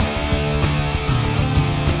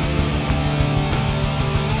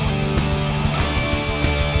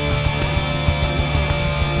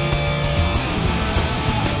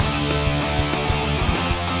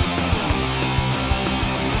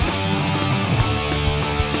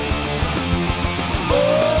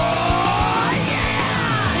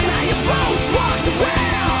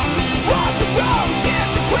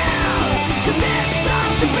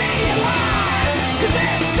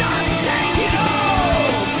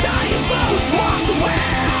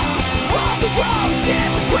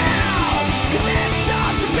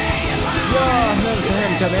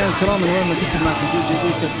مستمعين الكرام، اليوم كنت معكم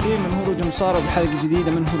جديد 13 من هروج مصارع بحلقة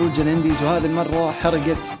جديدة من هروج الانديز، وهذه المرة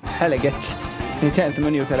حلقة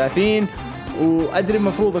 238. وأدري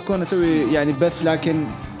المفروض أكون أسوي يعني بث، لكن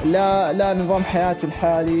لا نظام حياتي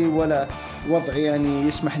الحالي ولا وضع يعني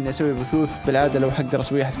يسمح إني أسوي بثوث. بالعادة لو حقدر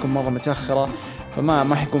أسويها حتكون مرة متأخرة،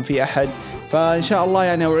 فما حيكون في أحد. فإن شاء الله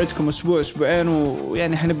يعني أوعدكم أسبوعين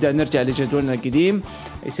ويعني حنبدأ نرجع لجدولنا القديم،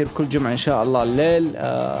 يصير كل جمعة إن شاء الله الليل.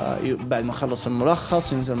 بعد ما خلص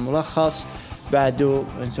الملخص ينزل الملخص، بعده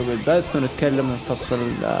نسوي البث ونتكلم ونفصل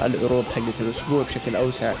العروض حقت الأسبوع بشكل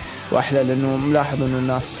أوسع وأحلى، لأنه ملاحظ إنه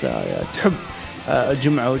الناس تحب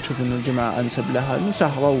الجمعة وتشوف إنه الجمعة أنسب لها، إنه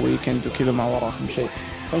سهرة وويكند وكذا ما وراكم شيء.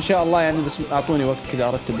 فإن شاء الله يعني بس أعطوني وقت كذا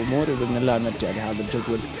أرتب أموري، وبإذن الله نرجع لهذا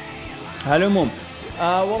الجدول. على العموم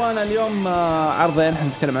ورانا اليوم عرضين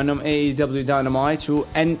حنتكلم عنهم، AEW Dynamite و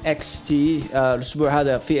NXT. الأسبوع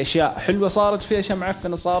هذا في أشياء حلوة صارت، في أشياء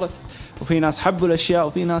معفنة صارت، وفي ناس حبوا الأشياء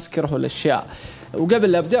وفي ناس كرهوا الأشياء.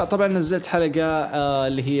 وقبل لا أبدأ طبعا نزلت حلقة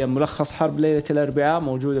اللي هي ملخص حرب ليلة الأربعاء،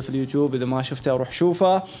 موجودة في اليوتيوب، إذا ما شفتها روح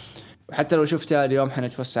شوفها، وحتى لو شفتها اليوم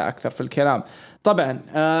حنتوسع أكثر في الكلام. طبعا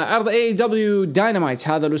عرض AEW Dynamite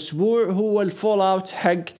هذا الأسبوع هو الفول اوت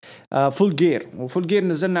حق فول جير، وفول جير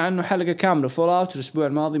نزلنا عنه حلقة كاملة فول اوت الأسبوع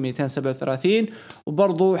الماضي 237،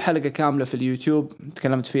 وبرضو حلقة كاملة في اليوتيوب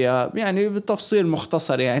تكلمت فيها يعني بالتفصيل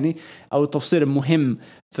مختصر يعني، أو التفصيل المهم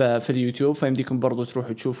في اليوتيوب، فيمديكم برضو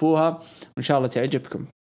تروحوا تشوفوها وإن شاء الله تعجبكم.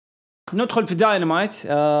 ندخل في داينامايت.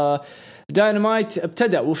 داينامايت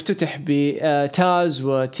ابتدأ وافتتح بتاز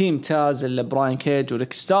وتيم تاز اللي براين كيج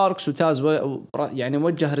وريك ستاركس، وتاز يعني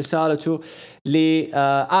وجه رسالته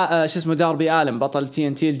شو اسمه داربي آلن بطل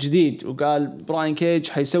TNT الجديد، وقال براين كيج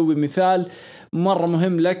حيسوي مثال مرة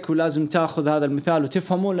مهم لك ولازم تاخذ هذا المثال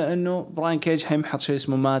وتفهمه، لأنه براين كيج حيمحط شيء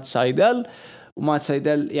اسمه مات سايدل، ومات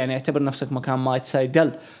سايدل يعني اعتبر نفسك مكان مات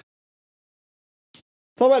سايدل.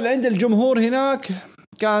 طبعا عند الجمهور هناك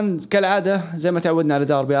كان كالعادة زي ما تعودنا على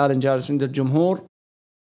داربي آلن جالس عند الجمهور،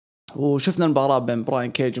 وشفنا المباراة بين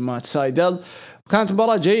براين كيج ومات سايدل، وكانت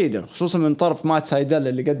مباراة جيدة خصوصا من طرف مات سايدل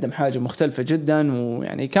اللي قدم حاجة مختلفة جدا،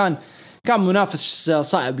 ويعني كان منافس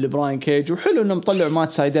صعب لبراين كيج، وحلو انهم طلعوا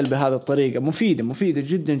مات سايدل بهذه الطريقة، مفيدة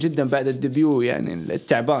جدا جدا بعد الديبيو يعني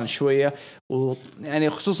التعبان شوية، ويعني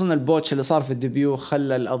خصوصا البوتش اللي صار في الديبيو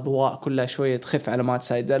خلى الأضواء كلها شوية تخف على مات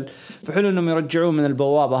سايدل، فحلو انهم يرجعوه من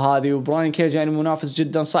البوابة هذه. وبراين كيج يعني منافس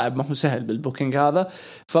جدا صعب، ما هو سهل بالبوكينج هذا،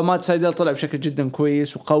 فمات سايدل طلع بشكل جدا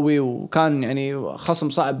كويس وقوي، وكان يعني خصم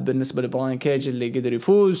صعب بالنسبة لبراين كيج اللي قدر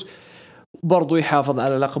يفوز برضو يحافظ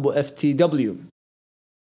على لقبه FTW.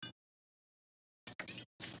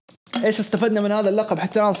 ايش استفدنا من هذا اللقب؟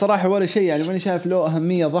 حتى الان صراحه ولا شيء، يعني ماني شايف له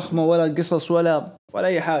اهميه ضخمه ولا قصص ولا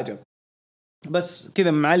اي حاجه، بس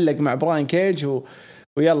كذا معلق مع براين كيج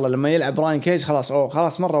ويلا لما يلعب براين كيج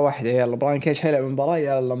خلاص مره واحده، يلا براين كيج حيلعب مباراه،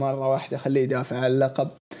 يلا مره واحده خليه يدافع عن اللقب.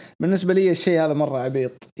 بالنسبه لي الشيء هذا مره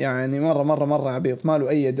عبيط، يعني مره عبيط، ما له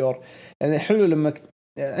اي دور. يعني حلو لما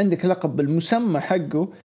عندك لقب بالمسمى حقه،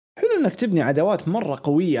 حلو انك تبني عداوات مرة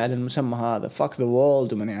قوية على المسمى هذا، فاك ذا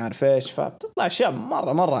وولد ومن يعرف ايش، فبتطلع اشياء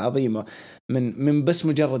مرة عظيمة من بس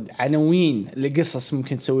مجرد عناوين لقصص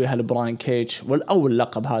ممكن تسويها لبراين كيج والاول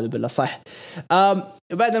لقب هذا بالله صح.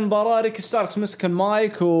 بعد المباراة ريك ستاركس مسك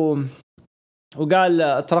المايك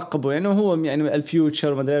وقال ترقبوا، يعني هو يعني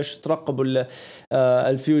الفيوتشر ما ادري ايش، ترقبوا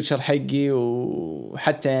الفيوتشر حقي،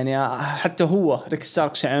 وحتى يعني حتى هو ريك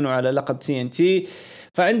ستاركس يعانوا على لقب TNT.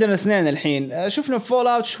 فعندنا اثنين الحين، شفنا فول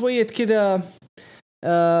اوت شوية كذا،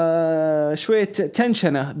 شوية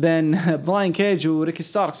تنشنة بين براين كيج وريكي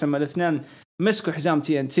ستاركس لما الاثنين مسكوا حزام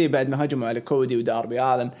TNT بعد ما هجموا على كودي وداربي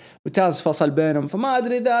آلن، وتاز فصل بينهم. فما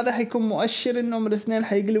أدري إذا هذا حيكون مؤشر إنهم الاثنين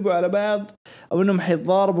حيقلبوا على بعض أو إنهم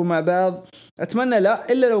حيتضاربوا مع بعض. أتمنى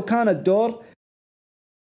لا، إلا لو كان الدور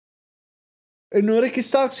إنه ريكي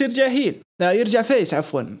ستاركس يرجع فيس،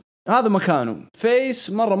 عفوا هذا مكانه فيس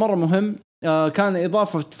مرة مهم. كان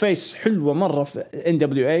إضافة فيس حلوة مرة في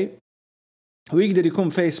NWA، ويقدر يكون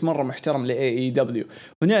فيس مرة محترم ل AEW،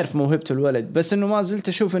 ونعرف موهبته الولد، بس إنه ما زلت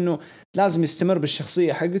أشوف إنه لازم يستمر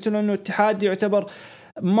بالشخصية حقته، لأنه اتحاد يعتبر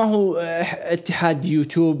ما هو اتحاد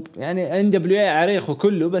يوتيوب، يعني NWA عريقه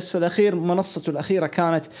كله، بس في الأخير منصته الأخيرة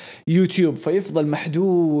كانت يوتيوب، فيفضل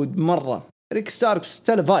محدود مرة. ريك ستاركس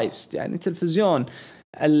تلفايست، يعني تلفزيون،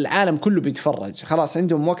 العالم كله بيتفرج، خلاص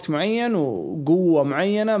عندهم وقت معين وقوة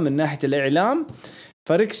معينة من ناحية الإعلام.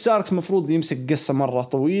 فريك ستاركس مفروض يمسك قصة مرة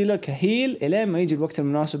طويلة كهيل إلى ما يجي الوقت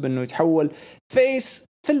المناسب إنه يتحول فيس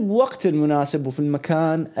في الوقت المناسب وفي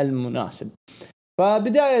المكان المناسب.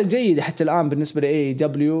 فبداية جيدة حتى الآن بالنسبة ل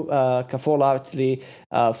AEW كفول اوت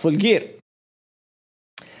لفول جير.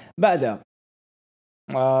 بعد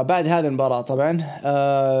هذه المباراة طبعا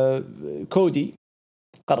كودي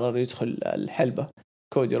قرر يدخل الحلبة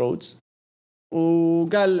كودي رودز،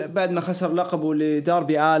 وقال بعد ما خسر لقبه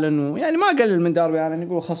لداربي آلن، ويعني ما قلل من داربي آلن،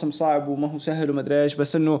 يقول خصم صعب وما هو سهل وما ادري ايش،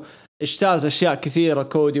 بس انه اجتاز اشياء كثيرة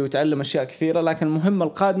كودي وتعلم اشياء كثيرة. لكن المهمة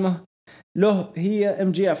القادمة له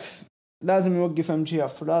هي MGF، لازم يوقف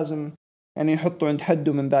MGF ولازم يعني يحطه عند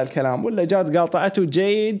حده من ذا الكلام، ولا جات قاطعته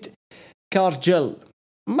جيد كارجل،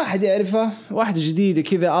 ما حد يعرفها، واحدة جديدة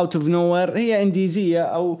كذا اوت اوف نوير، هي انديزية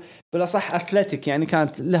او بالاصح اثليتيك، يعني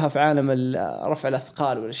كانت لها في عالم رفع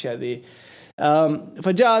الاثقال والاشياء ذي.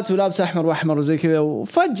 فجاءت ولابسه احمر واحمر وزي كذا،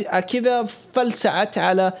 وفجأة كذا فلسعت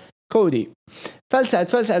على كودي،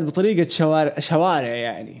 فلسعت بطريقة شوارع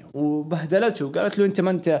يعني، وبهدلته وقالت له انت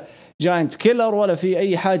ما انت جاينت كيلر ولا في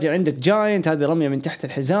اي حاجة عندك جاينت، هذه رمية من تحت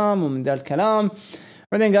الحزام ومن ذا الكلام.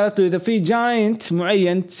 بعدين قالت له اذا في جاينت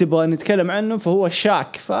معين تبغى نتكلم عنه فهو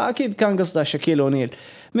شاك، فاكيد كان قصدها شاكيل أونيل.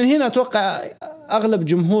 من هنا اتوقع اغلب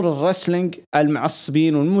جمهور الرسلينج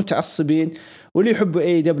المعصبين والمتعصبين واللي يحبوا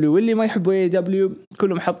AEW واللي ما يحبوا AEW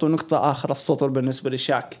كلهم حطوا نقطة آخر السطر بالنسبة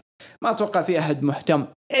لشاك. ما أتوقع في أحد مهتم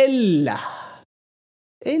إلا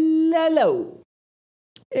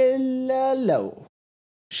لو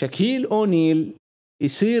شاكيل أونيل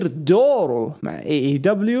يصير دوره مع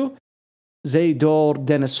AEW زي دور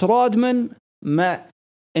دينيس رودمان مع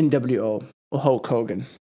NWO وهوك هوغن.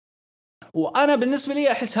 وأنا بالنسبة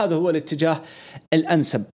لي أحس هذا هو الاتجاه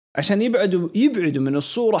الأنسب عشان يبعدوا من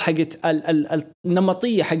الصورة حقت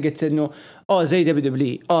النمطية حقت إنه زي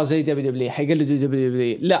دبليو زي دبليو حيقلدوا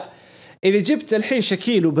دبليو. لا، إذا جبت الحين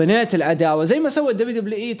شاكيل وبنات العداوة زي ما سوى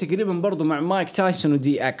دبليو تقريبا برضو مع مايك تايسون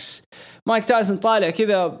ودي اكس. مايك تايسون طالع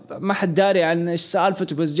كذا ما حد داري عن ايش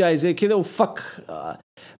سالفته، بس جاي زي كذا وفك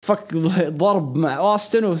ضرب مع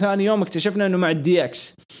أوستن، وثاني يوم اكتشفنا انه مع الدي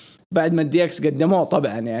اكس بعد ما الدي اكس قدموه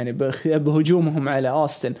طبعا يعني بهجومهم على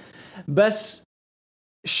أوستن. بس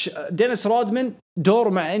دينيس رودمان دوره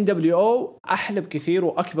مع NWO أحلى بكثير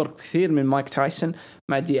وأكبر بكثير من مايك تايسون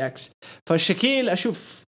مع دي اكس. فالشكيل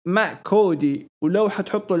أشوف مع كودي، ولو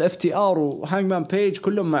حتحطوا الFTR وهانجمان بيج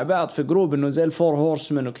كلهم مع بعض في جروب إنه زي الفور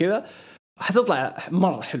هورسمن وكذا، حتطلع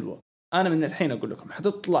مرة حلوة. أنا من الحين أقول لكم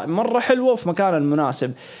حتطلع مرة حلوة في مكان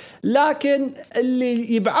المناسب. لكن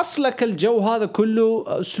اللي يبعص لك الجو هذا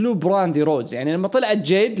كله أسلوب براندي رودز. يعني لما طلعت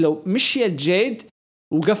جيد، لو مشيت جيد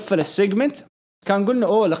وقفل السيجمنت كان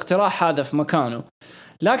قلنا الاقتراح هذا في مكانه.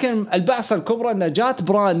 لكن البعصة الكبرى أنها جات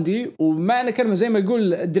براندي، ومعنى كلمة زي ما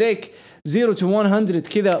يقول دريك 0 to 100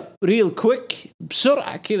 كذا ريل كويك،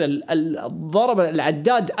 بسرعة كذا الضرب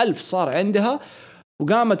العداد 1000 صار عندها،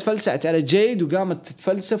 وقامت فلسعت على جيد وقامت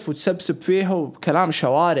تتفلسف وتسبسب فيها وكلام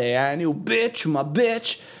شوارع يعني، وبيتش وما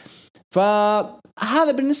بيتش.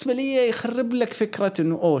 فهذا بالنسبة لي يخرب لك فكرة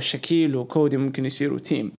أنه شاكيل وكودي ممكن يصيروا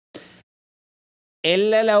تيم.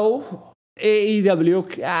 إلا لو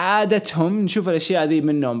AEW عادتهم نشوف الأشياء ذي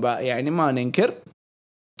منهم بقى، يعني ما ننكر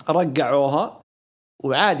رجعوها،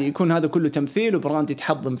 وعادي يكون هذا كله تمثيل وبراند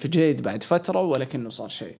يتحضن في جيد بعد فترة ولكنه صار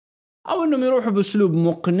شيء، أو إنهم يروحوا بأسلوب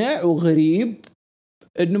مقنع وغريب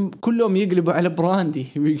إنهم كلهم يقلبوا على براندي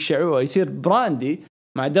ويقشعوه يصير براندي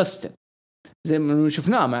مع داستن زي ما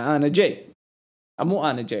شفناه مع أنا جاي لا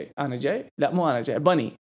مو أنا جاي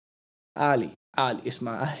بني آلي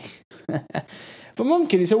اسمه آلي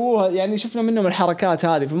فممكن يسووها، يعني شفنا منهم الحركات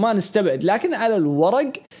هذه فما نستبعد. لكن على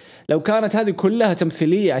الورق لو كانت هذه كلها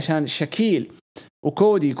تمثيلية عشان شاكيل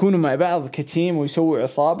وكودي يكونوا مع بعض كتيم ويسووا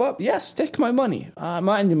عصابة، yes take my money،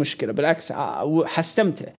 ما عندي مشكلة، بالعكس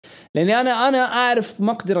حستمتع، لأني أنا أعرف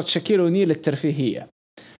مقدرة شاكيل أونيل الترفيهية.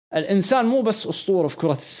 الإنسان مو بس أسطورة في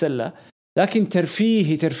كرة السلة، لكن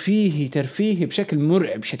ترفيهي بشكل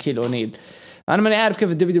مرعب. شاكيل أونيل أنا ماني عارف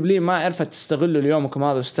كيف الدبليو ما عرفت تستغله اليومكم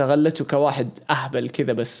هذا، واستغلته كواحد أهبل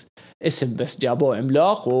كذا، بس اسم بس جابوه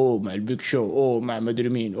عملاق مع البيك شو مع مدري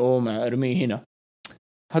مين مع أرمي هنا.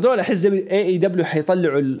 هذول أحس AEW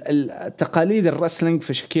حيطلعوا التقاليد الرسلينج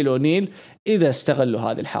في شاكيل أونيل إذا استغلوا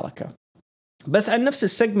هذه الحركة. بس عن نفس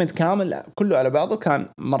السيجمنت كامل كله على بعضه كان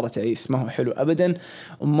مرة تعيس، ما هو حلو أبدا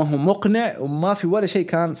وما هو مقنع وما في ولا شيء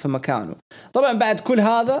كان في مكانه. طبعا بعد كل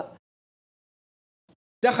هذا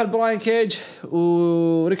دخل براين كيج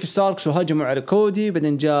وريكي ستاركس وهجموا على كودي،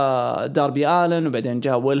 بعدين جاء داربي آلن وبعدين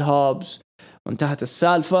جاء ويل هوبز وانتهت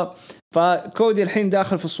السالفة. فكودي الحين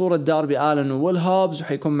داخل في صورة داربي آلن وويل هوبز،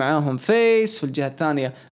 وحيكون معاهم فيس في الجهة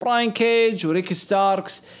الثانية براين كيج وريكي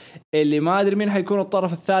ستاركس، اللي ما أدري مين حيكون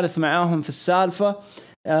الطرف الثالث معاهم في السالفة.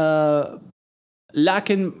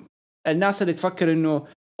 لكن الناس اللي تفكر إنه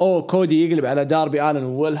كودي يقلب على داربي آلن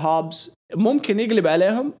وويل هوبز، ممكن يقلب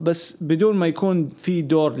عليهم بس بدون ما يكون في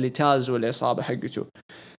دور لتاز والعصابة حقته.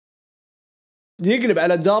 يقلب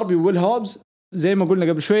على داربي وويل هوبز زي ما قلنا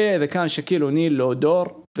قبل شوية إذا كان شاكيل ونيل له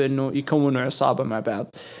دور بأنه يكونوا عصابة مع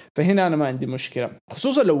بعض، فهنا أنا ما عندي مشكلة،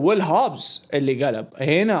 خصوصا لو ويل هابز اللي قلب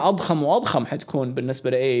هنا أضخم وأضخم حتكون بالنسبة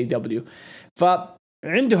ل AEW.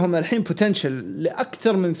 فعندهم الحين بوتنشل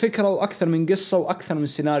لأكثر من فكرة وأكثر من قصة وأكثر من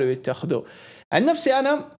سيناريو يتخذوه. عن نفسي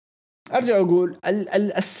أنا أرجع أقول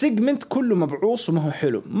السيجمنت كله مبعوص وما هو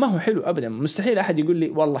حلو، ما هو حلو أبدا، مستحيل أحد يقول لي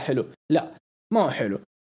والله حلو، لا ما هو حلو.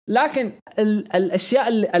 لكن الأشياء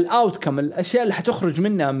الأوتكم، الأشياء اللي حتخرج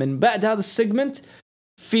منها من بعد هذا السيجمنت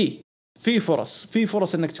في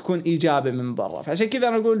فرص إنك تكون إيجابي من برا. فعشان كذا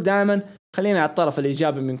أنا أقول دائما خلينا على الطرف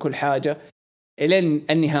الإيجابي من كل حاجة إلين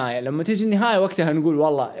النهاية. لما تيجي النهاية وقتها نقول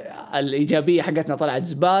والله الإيجابية حقتنا طلعت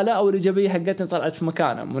زبالة أو الإيجابية حقتنا طلعت في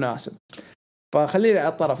مكانها مناسب. فخلينا على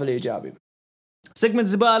الطرف الإيجابي. سيجمنت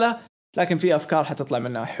زبالة لكن في أفكار حتطلع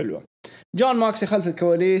منها حلوة. جون ماكسي خلف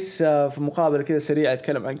الكواليس في مقابلة كذا سريعة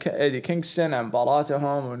يتكلم عن إيدي كينغستون، عن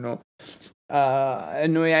مباراتهم، وإنه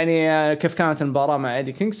إنه يعني كيف كانت المباراة مع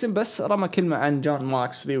إيدي كينغستون، بس رمى كلمة عن جون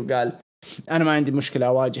ماكسي وقال أنا ما عندي مشكلة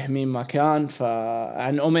أواجه مين ما كان،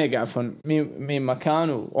 عن أوميجا عفوا مين ما كان،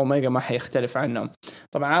 وأوميجا ما حيختلف عنهم.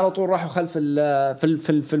 طبعا على طول راحوا خلف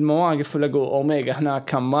في المواقف ولقوا أوميجا هناك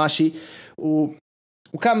كان ماشي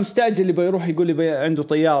وكان مستعجل اللي بيروح يقول لي عنده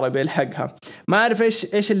طيارة بيلحقها. ما أعرف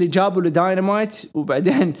إيش اللي جابه لداينامايت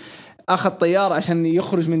وبعدين أخذ طيارة عشان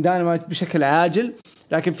يخرج من داينامايت بشكل عاجل،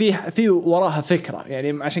 لكن في وراها فكرة،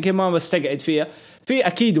 يعني عشان كده ما بستقعد فيها، في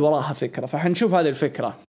أكيد وراها فكرة، فحنشوف هذه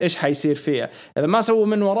الفكرة إيش حيصير فيها. إذا ما سووا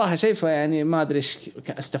من وراها شيء فيعني ما أدري إيش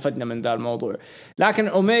استفدنا من ذا الموضوع. لكن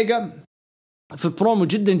أوميجا في برومو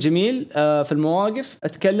جدا جميل في المواقف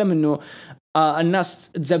أتكلم إنه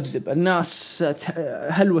الناس تزبزب، الناس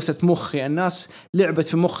هلوست مخي، الناس لعبت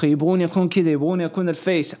في مخي، يبغون يكون كذا، يبغون يكون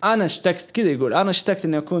الفيس. أنا اشتقت كذا، يقول أنا اشتقت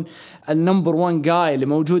إني أكون النمبر 1 جاي اللي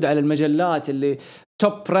موجود على المجلات، اللي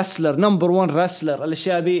توب رسلر، نمبر 1 رسلر،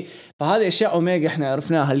 الأشياء ذي. فهذه أشياء أوميجا إحنا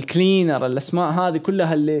عرفناها، الكلينر، الأسماء هذه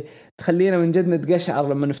كلها اللي تخلينا من جد نتقشعر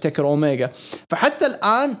لما نفتكر أوميجا. فحتى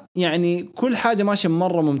الآن يعني كل حاجة ماشية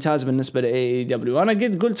مرة ممتاز بالنسبة ل AEW.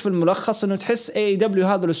 أنا قلت في الملخص إنه تحس AEW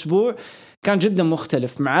هذا الأسبوع كان جدا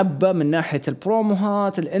مختلف، معبى من ناحية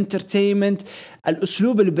البروموهات، الانترتينمنت،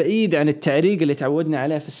 الأسلوب البعيد عن التعريق اللي تعودنا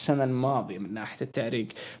عليه في السنة الماضية من ناحية التعريق.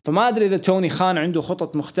 فما أدري إذا توني خان عنده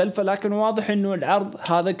خطط مختلفة، لكن واضح إنه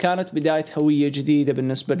العرض هذا كانت بداية هوية جديدة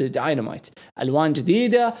بالنسبة لداينامايت، ألوان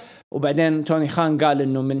جديدة. وبعدين توني خان قال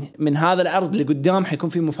إنه من هذا العرض اللي قدام حيكون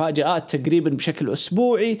فيه مفاجآت تقريبا بشكل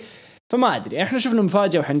أسبوعي. فما أدري، إحنا شفنا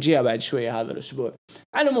مفاجأة وحنجيها بعد شوية هذا الأسبوع.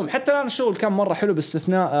 على العموم حتى الآن الشغل كان مرة حلو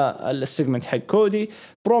باستثناء السيجمنت حق كودي.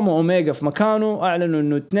 برومو أوميجا في مكانه، أعلنوا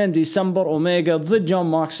إنه 2 ديسمبر أوميجا ضد جون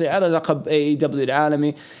ماكسي على لقب AEW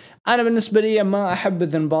العالمي. أنا بالنسبة لي ما أحب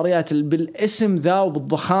المباريات بالاسم ذا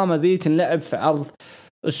وبالضخامة ذي تنلعب في عرض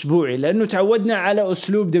أسبوعي، لأنه تعودنا على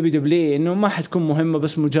أسلوب WWE إنه ما حتكون مهمة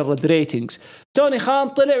بس مجرد ريتينجز. توني خان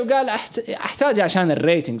طلع وقال أحتاج عشان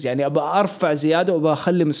الريتينجز، يعني أبغى أرفع زيادة وأبغى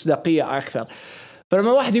أخلي مصداقية أكثر.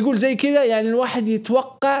 فلما واحد يقول زي كذا يعني الواحد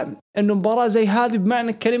يتوقع إنه مباراة زي هذه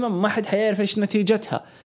بمعنى الكلمة ما حد حيعرف إيش نتيجتها،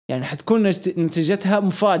 يعني حتكون نتيجتها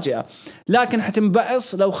مفاجئة، لكن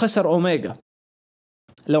حتنبعص لو خسر أوميجا.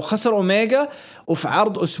 لو خسر أوميجا وفي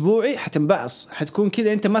عرض أسبوعي حتنبعص، حتكون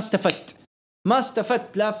كذا أنت ما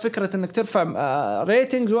استفدت لا فكرة انك ترفع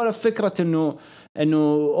ريتنج ولا فكرة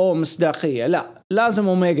انه مصداقية. لا، لازم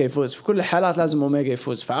اوميجا يفوز في كل الحالات، لازم اوميجا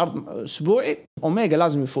يفوز في عرض اسبوعي. اوميجا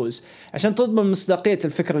لازم يفوز عشان تضمن مصداقية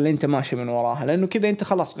الفكرة اللي انت ماشي من وراها، لانه كذا انت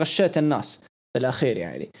خلاص غشيت الناس في الاخير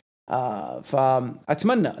يعني.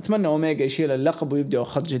 فأتمنى أوميجا يشيل اللقب ويبدأ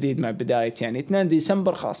خط جديد مع بداية يعني 2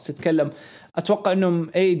 ديسمبر. خلاص تتكلم، أتوقع إنهم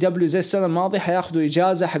AEW زي السنة الماضية حياخدوا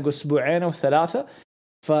إجازة حق أسبوعين أو 3،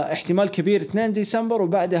 فاحتمال كبير 2 ديسمبر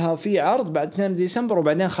وبعدها في عرض بعد 2 ديسمبر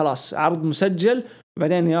وبعدين خلاص عرض مسجل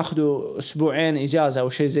وبعدين ياخدوا أسبوعين إجازة أو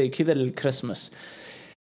شيء زي كذا للكريسماس.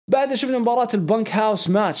 بعد شفنا مباراة البنك هاوس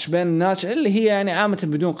ماتش بين الناتش اللي هي يعني عامة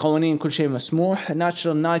بدون قوانين، كل شيء مسموح.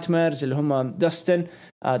 ناتشرال نايتميرز اللي هم داستن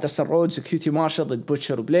رودز كيوتي مارشال ضد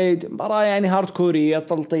بوتشر وبليد. مباراة يعني هارد كورية،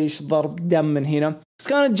 تلطيش، ضرب دم من هنا، بس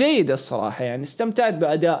كانت جيدة الصراحة. يعني استمتعت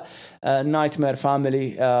بأداء نايتمير فاميلي،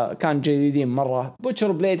 كان جيدين مرة.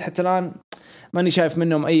 بوتشر وبليد حتى الآن ماني شايف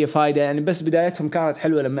منهم أي فايدة يعني، بس بدايتهم كانت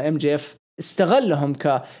حلوة لما MJF استغلهم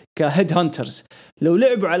كهيد هانترز. لو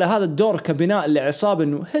لعبوا على هذا الدور كبناء لعصابة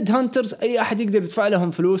انه هيد هانترز، اي احد يقدر يدفع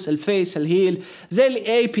لهم فلوس، الفيس الهيل زي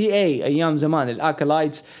APA ايام زمان،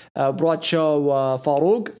 الاكلايدز براتشو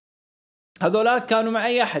وفاروق، هذولا كانوا مع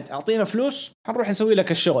اي احد اعطينا فلوس حنروح نسوي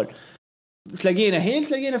لك الشغل، تلاقينا هيل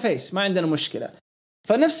تلاقينا فيس، ما عندنا مشكلة.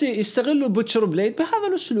 فنفسي يستغلوا بوتشر بليد بهذا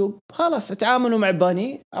الأسلوب. خلاص اتعاملوا مع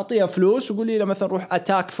باني، أعطيها فلوس وقولي له مثلا روح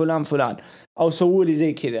أتاك فلان أو سووا لي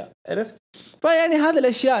زي كذا، عرفت؟ فيعني هذه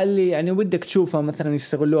الأشياء اللي يعني ودك تشوفها مثلا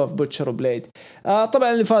يستغلوها في بوتشر بليد.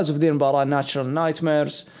 طبعا اللي فازوا في ذي المباراة ناتشرال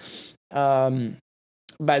نايتميرز،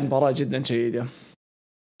 بعد مباراة جدا جيدة.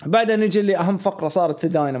 بعدها نجي لأهم فقرة صارت في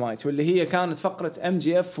داينامايت، واللي هي كانت فقرة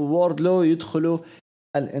MJF ووردلو يدخلوا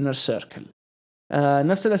الانر سيركل.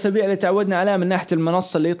 نفس الأسابيع اللي تعودنا عليها من ناحية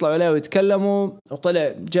المنصة اللي يطلعوا عليها ويتكلموا،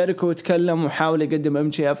 وطلع جيريكو يتكلم وحاول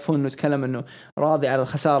يقدم MJF وإنه يتكلم إنه راضي على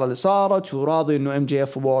الخسارة اللي صارت وراضي إنه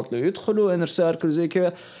MJF ووردلو يدخلوا انر سيركل زي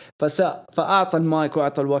كذا. فأعطى المايك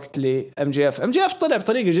وأعطى الوقت MJF طلع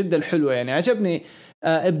بطريقة جدا حلوة، يعني عجبني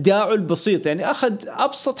إبداعه البسيط. يعني أخذ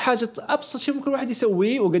أبسط حاجة، أبسط شيء ممكن واحد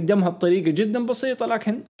يسويه وقدمها بطريقة جدا بسيطة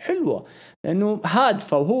لكن حلوة، لأنه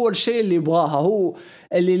هادفة وهو الشيء اللي يبغاها، هو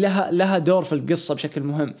اللي لها دور في القصة بشكل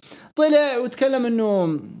مهم. طلع وتكلم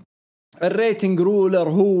إنه الريتنج رولر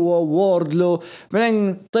هو ووردلو،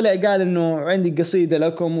 بعدين طلع قال إنه عندي قصيدة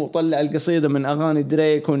لكم وطلع القصيدة من أغاني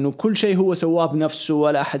دريك، وإنه كل شيء هو سواه بنفسه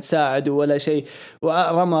ولا أحد ساعده ولا شيء،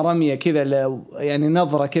 ورمى رمية كذا يعني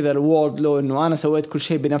نظرة كذا لووردلو إنه أنا سويت كل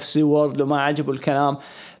شيء بنفسي. ووردلو ما عجبه الكلام.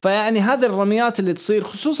 فيعني هذه الرميات اللي تصير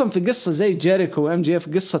خصوصا في قصة زي جيريكو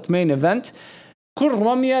وMJF، قصة مين إيفنت، كل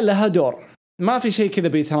رمية لها دور، ما في شيء كذا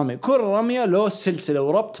بيترمي، كل رمية له سلسلة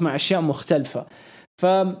وربط مع أشياء مختلفة.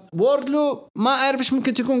 فوردلو ما أعرف إيش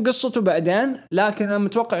ممكن تكون قصته بعدين، لكن أنا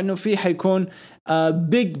متوقع إنه في حيكون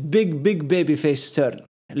big baby face turn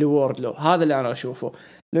لوردلو. هذا اللي أنا أشوفه،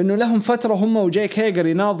 لأنه لهم فترة هم وجايك هيجر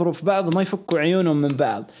يناظروا في بعض ما يفكوا عيونهم من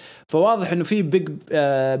بعض، فواضح إنه في big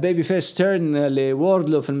baby face turn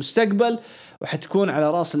لوردلو في المستقبل، وحتكون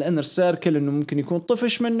على رأس الانر سيركل، إنه ممكن يكون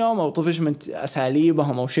طفش منهم أو طفش من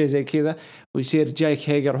أساليبهم أو شيء زي كذا، ويصير جايك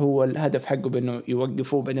هيجر هو الهدف حقه بأنه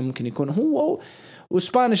يوقفوه. بعدين ممكن يكون هو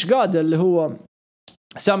وسبانيش جاد اللي هو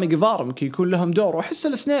سامي جيفارا ممكن يكون لهم دور، وأحس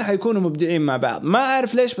الاثنين حيكونوا مبدعين مع بعض. ما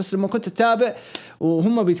أعرف ليش، بس لما كنت أتابع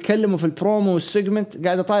وهم بيتكلموا في البرومو والسيجمنت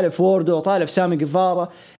قاعد أطالع في ووردو وطالع في سامي جيفارا،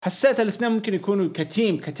 حسيت الاثنين ممكن يكونوا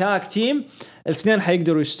كتاك تيم، الاثنين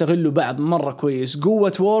حيقدروا يستغلوا بعض مرة كويس.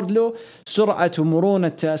 قوة ووردلو، سرعة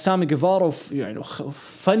ومرونة سامي جيفارا، يعني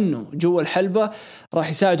فنه جوا الحلبة راح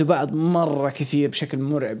يساعدوا بعض مرة كثير بشكل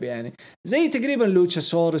مرعب، يعني زي تقريبا لوتشا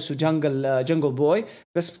سورس وجنجل بوي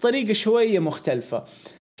بس بطريقة شوية مختلفة.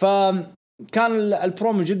 فكان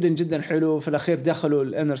البرومو جدا جدا حلو. في الأخير دخلوا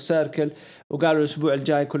الانر سيركل وقالوا الأسبوع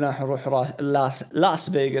الجاي كلنا حنروح لاس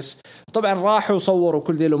فيغاس. طبعا راحوا وصوروا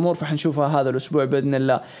كل دي الأمور، فحنشوفها هذا الأسبوع بإذن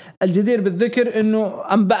الله. الجدير بالذكر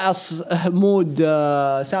إنه انبعص مود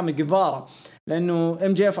سامي جيفارا، لأنه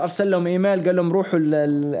MJF أرسل لهم إيميل قال لهم روحوا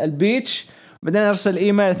البيتش، بعدين أرسل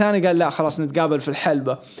إيميل ثاني قال لا خلاص نتقابل في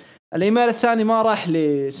الحلبة. الإيميل الثاني ما راح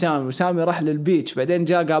لسامي وسامي راح للبيتش، بعدين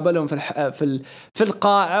جاء قابلهم في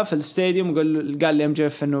القاعة في الاستاديوم وقال لي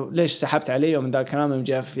MJF إنه ليش سحبت عليه، ومن ذا الكلام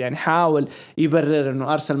MJF يعني حاول يبرر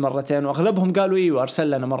إنه أرسل مرتين، وأغلبهم قالوا إيوه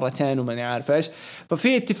أرسل لنا مرتين وماني عارف إيش.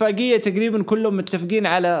 ففي اتفاقية تقريبا كلهم متفقين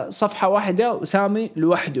على صفحة واحدة وسامي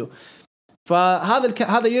لوحده.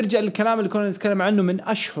 فهذا يرجع للكلام اللي كنا نتكلم عنه من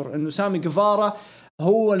أشهر، إنه سامي جيفارا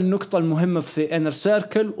هو النقطة المهمة في انر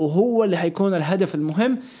سيركل، وهو اللي حيكون الهدف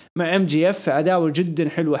المهم مع MJF في عداوة جدا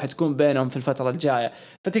حلوة حتكون بينهم في الفترة الجاية.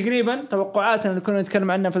 فتقريبا توقعاتنا اللي كنا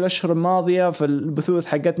نتكلم عنها في الأشهر الماضية في البثوث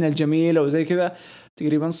حقتنا الجميلة وزي كذا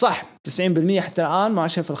تقريبا صح 90% حتى الآن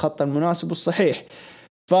ماشي في الخط المناسب والصحيح.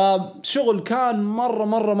 فشغل كان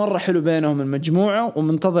مرة حلو بينهم المجموعة،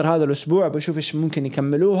 ومنتظر هذا الأسبوع بشوف إيش ممكن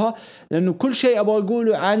يكملوها، لأنه كل شيء أبغى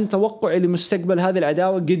أقوله عن توقعي لمستقبل هذه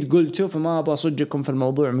العداوة قد قلته، فما أبغى أصدقكم في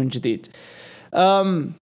الموضوع من جديد.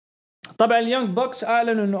 طبعا اليونج بوكس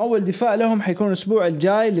أعلنوا أنه أول دفاع لهم حيكون الأسبوع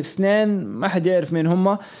الجاي الاثنين، ما حد يعرف مين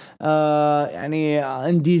هم، يعني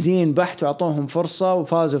انديزين بحت وعطوهم فرصة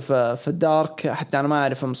وفازوا في الدارك. حتى أنا ما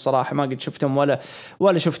أعرفهم الصراحة، ما قد شفتهم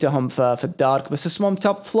ولا شفتهم في الدارك، بس اسمهم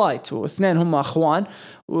توب فلايت، واثنين هم أخوان.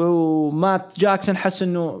 ومات جاكسون حس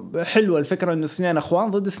إنه حلوة الفكرة إنه اثنين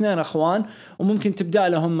أخوان ضد اثنين أخوان، وممكن تبدأ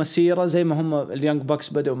لهم مسيرة زي ما هم اليونج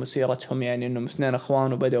بوكس بدأوا مسيرتهم، يعني إنهم اثنين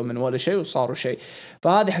أخوان وبدأوا من ولا شيء وصاروا شيء.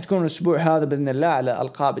 فهذه حتكون الأسبوع هذا بإذن الله على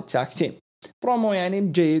ألقاب التاك تيم. برومو يعني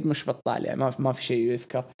جيد مش بطال، يعني ما في شيء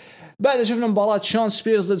يذكر. بعد شفنا مباراة شون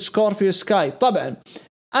سبيرز ضد سكوربيو سكاي. طبعا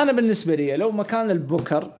أنا بالنسبة لي لو مكان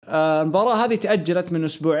البوكر المباراة هذه تأجلت من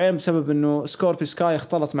أسبوعين بسبب إنه سكوربيو سكاي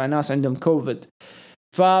اختلط مع ناس عندهم كوفيد.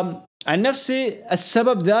 فعن نفسي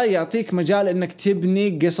السبب ذا يعطيك مجال إنك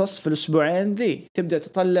تبني قصص في الأسبوعين ذي، تبدأ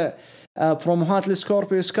تطلع بروموهات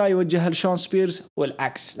لسكوربيو سكاي يوجهها لشون سبيرز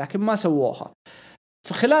والعكس، لكن ما سووها.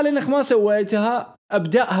 فخلال انك ما سويتها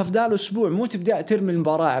ابدأها في ذا الاسبوع، مو تبدأ ترمي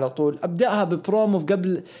المباراة على طول، ابدأها ببرومو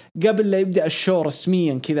قبل لا يبدأ الشو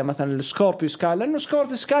رسميا كذا، مثلا السكوربيو سكاي، لانه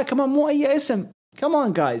سكوربيو سكاي كمان مو اي اسم،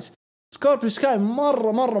 كمان جايز سكوربيو سكاي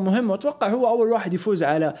مرة مهم، واتوقع هو اول واحد يفوز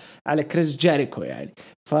على كريس جيريكو يعني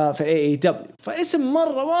في اي دبليو، فاسم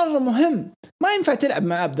مرة مهم، ما ينفع تلعب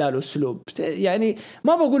معاه بذا الاسلوب. يعني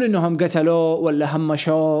ما بقول انه هم قتلوه ولا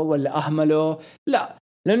همشوه ولا اهملوه، لا،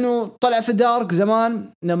 لأنه طلع في دارك زمان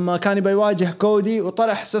لما كان يبي يواجه كودي،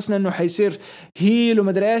 وطلع حسسنا إنه حيصير هيل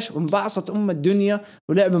ومدري إيش، وانبعصت الدنيا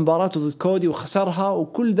ولعب مباراته ضد كودي وخسرها،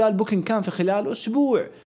 وكل ذا البوكينج كان في خلال أسبوع.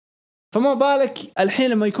 فما بالك الحين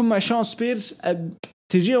لما يكون مع شون سبيرز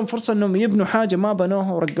تجيهم فرصة إنهم يبنوا حاجة ما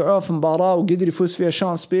بنوها، ورجعوها في مباراة وقدر يفوز فيها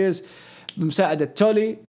شون سبيرز بمساعدة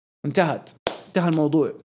تولي، انتهى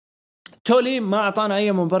الموضوع. تولي ما أعطانا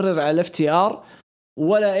أي مبرر على FTR،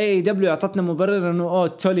 ولا اي دبليو اعطتنا مبرر انه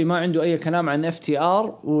تولي ما عنده اي كلام عن FTR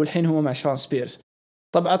والحين هو مع شون سبيرز.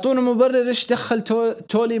 طب اعطونا مبرر ايش دخل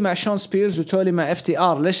تولي مع شون سبيرز وتولي مع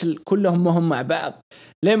FTR؟ ليش كلهم مهم مع بعض؟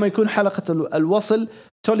 ليه ما يكون حلقة الوصل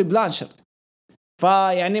تولي بلانشارد؟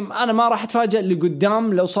 فيعني انا ما راح اتفاجئ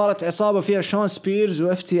لقدام لو صارت عصابة فيها شون سبيرز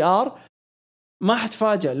وFTR، ما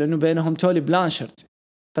حتفاجئ لانه بينهم تولي بلانشارد.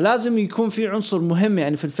 فلازم يكون في عنصر مهم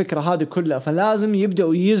يعني في الفكرة هذه كلها، فلازم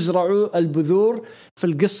يبدأوا يزرعوا البذور في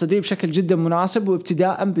القصة دي بشكل جدا مناسب،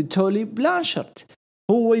 وابتداء بتولي بلانشارد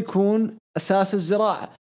هو يكون أساس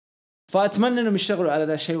الزراعة. فأتمنى أنهم يشتغلوا على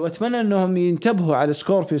ذا الشيء، وأتمنى أنهم ينتبهوا على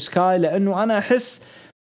سكوربيو سكاي، لأنه أنا أحس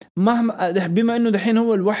بما أنه دحين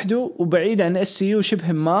هو لوحده وبعيد عن SCU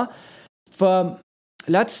شبه ما،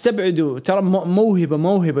 فلا تستبعدوا، ترى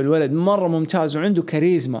موهبة الولد مرة ممتاز وعنده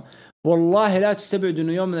كاريزما، والله لا تستبعد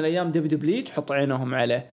انه يوم من الايام دبليو تحط عينهم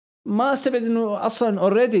عليه. ما استبعد انه اصلا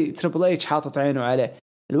اوريدي تريبل اتش حاطط عينه عليه.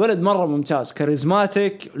 الولد مره ممتاز،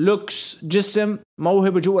 كاريزماتيك، لوكس، جسم،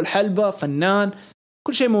 موهبه جوا الحلبه، فنان،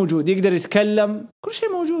 كل شيء موجود، يقدر يتكلم، كل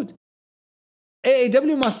شيء موجود. اي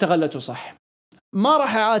دبليو ما استغلته صح. ما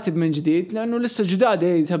راح اعاتب من جديد لانه لسه جداد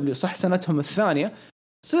اي دبليو، صح سنتهم الثانيه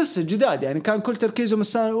بس لسه جداد، يعني كان كل تركيزهم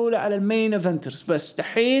السنه الاولى على المين ايفنترز بس،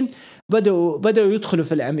 دحين بدأوا يدخلوا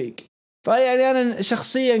في العميق. فيعني أنا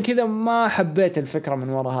شخصيا كذا ما حبيت الفكرة من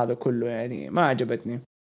وراء هذا كله، يعني ما عجبتني.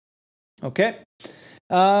 أوكي.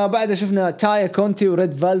 بعد شفنا تايا كونتي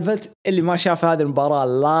وريد فالفت. اللي ما شاف هذه المباراة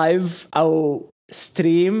لايف أو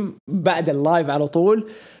ستريم بعد اللايف على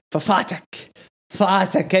طول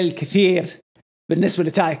فاتك الكثير. بالنسبة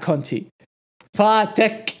لتايا كونتي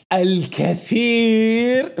فاتك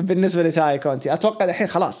الكثير بالنسبة لتايا كونتي. أتوقع الحين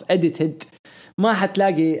خلاص edited، ما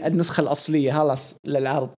حتلاقي النسخة الأصلية خلاص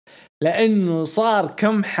للعرض، لأنه صار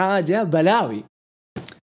كم حاجة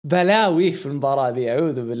بلاوي في المباراة دي،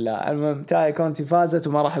 أعوذ بالله. المهم تاي كونتي فازت،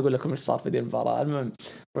 وما راح أقول لكم إيش صار في دي المباراة. المهم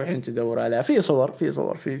روحين تدوروا عليها، في صور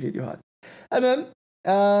في فيديوهات. المهم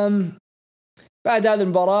بعد هذه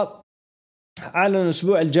المباراة أعلن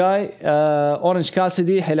الأسبوع الجاي أورنج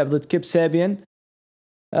كاسيدي حيلعب ضد كيب سابيان،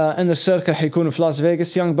 إنر سيركل حيكونوا في لاس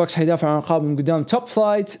فيغاس، يونغ بوكس حيدافعوا عن القاب من قدام توب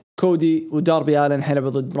فلايت، كودي وداربي آلن حيلعبوا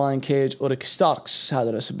ضد براين كيج وريك ستاركس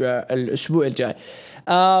هذا الأسبوع الجاي.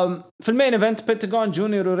 في المين ايفنت بنتاغون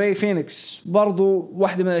جونيور وري فينيكس، برضو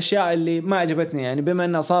واحدة من الأشياء اللي ما عجبتني، يعني بما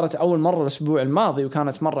أنها صارت أول مرة الأسبوع الماضي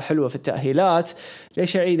وكانت مرة حلوة في التأهيلات،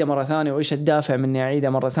 ليش أعيدها مرة ثانية؟ وإيش الدافع مني أعيدها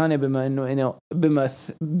مرة ثانية بما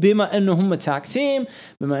أنه هم تاك تيم،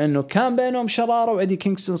 بما أنه كان بينهم شرارة وإيدي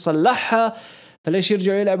كينغستون صلحها، فليش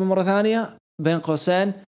يرجعوا يلعبوا مرة ثانية بين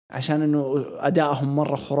قوسين؟ عشان أنه أدائهم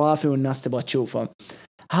مرة خرافي والناس تبغى تشوفه.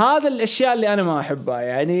 هذا الأشياء اللي أنا ما أحبها.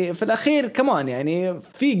 يعني في الأخير كمان يعني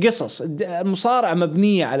في قصص، المصارعة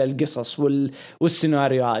مبنية على القصص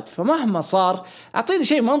والسيناريوهات، فمهما صار أعطيني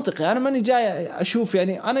شيء منطقي. أنا ماني جاي أشوف،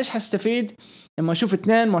 يعني أنا إيش حستفيد لما أشوف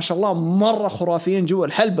اثنين ما شاء الله مرة خرافيين جوا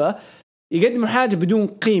الحلبة يقدموا حاجة بدون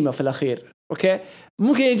قيمة في الأخير؟ أوكي،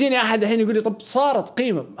 ممكن يجيني أحد الحين يقول لي طب صارت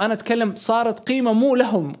قيمة، أنا أتكلم صارت قيمة مو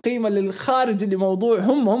لهم، قيمة للخارج اللي موضوع،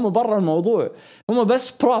 هم برا الموضوع، هم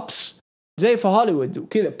بس بروبس زي في هوليوود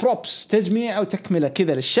وكذا، بروبس تجميع أو تكملة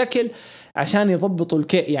كذا للشكل عشان يضبطوا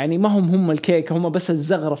الكيك. يعني ما هم الكيكة، هم بس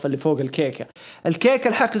الزغرفة اللي فوق الكيكة. الكيكة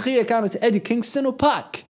الحقيقية كانت إيدي كينغستون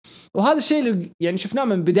وباك، وهذا الشيء اللي يعني شفناه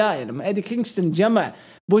من بداية لما إيدي كينغستون جمع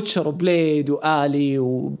بوتشر وبليد وآلي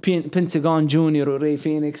وبنتاغون جونيور وري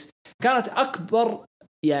فينيكس، كانت أكبر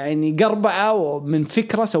يعني قربعة من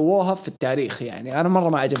فكرة سووها في التاريخ. يعني أنا مرة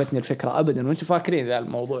ما عجبتني الفكرة أبدا، وأنتم فاكرين ذا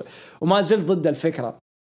الموضوع، وما زلت ضد الفكرة.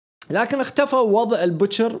 لكن اختفى وضع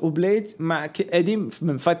البوتشر وبليد مع إيدي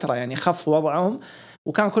من فترة، يعني خف وضعهم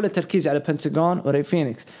وكان كل التركيز على بنتاغون وري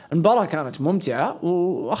فينيكس. المباراة كانت ممتعة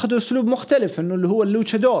وأخذوا أسلوب مختلف إنه اللي هو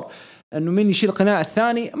اللوتشادور، إنه مين يشيل القناع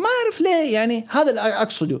الثاني. ما أعرف ليه، يعني هذا اللي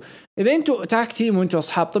أقصده. إذا أنتوا تاك تيم وأنتوا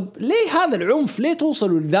أصحاب، طب ليه هذا العنف؟ ليه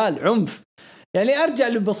توصلوا لذا العنف؟ يعني أرجع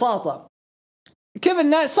لبساطة، كيف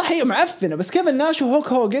الناس صحيح معفنة، بس كيف الناس وهوك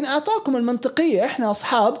هوجن أعطاكم المنطقية، إحنا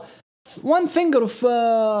أصحاب one finger of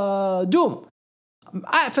doom،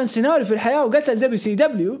 أعفن سيناريو في الحياة وقتل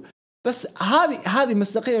WCW. بس هذه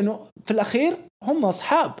مصداقية إنه في الأخير هم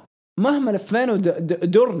أصحاب، مهما لفينا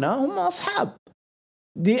ودورنا هم أصحاب.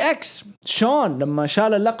 دي إكس شون لما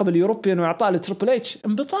شال اللقب اليوروبيان وأعطاه لتريبل إتش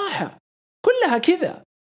انبطاحة، كلها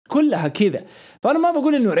كذا. فأنا ما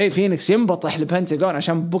بقول إنه ري فينيكس ينبطح لبنتاغون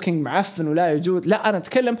عشان بوكينج معفن ولا يجود، لا، أنا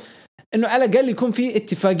أتكلم إنه على الأقل يكون في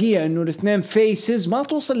اتفاقية إنه الاثنين فيسز، ما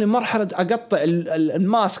توصل لمرحلة أقطع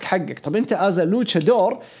الماسك حقك. طب أنت أزا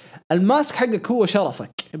لوتشادور الماسك حقك هو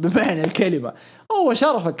شرفك بمعنى الكلمة، هو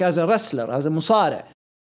شرفك أزا رسلر، أزا مصارع.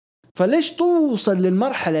 فليش توصل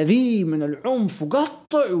للمرحلة ذي من العنف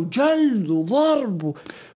وقطع وجلد وضرب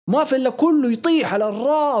وما في إلا كله يطيح على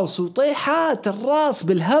الراس وطيحات الراس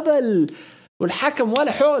بالهبل والحكم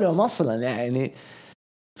ولا حوله أصلا يعني.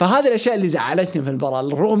 فهذه الأشياء اللي زعلتني في المباراة،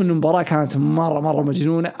 رغم إنه المباراة كانت مرة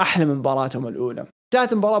مجنونة، أحلى من مباراتهم الأولى.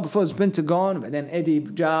 انتهت المباراة بفوز بنتاغون، وبعدين إيدي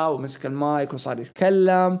جاء ومسك المايك وصار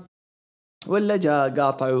يتكلم، ولا جاء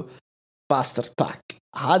قاطعوا باستر باك.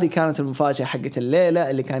 هذه كانت المفاجأة حقت الليلة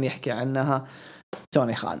اللي كان يحكي عنها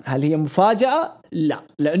توني خان. هل هي مفاجأة؟ لا،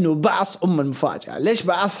 لأنه بعص المفاجأة. ليش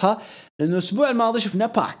بعصها؟ لأنه الأسبوع الماضي شفنا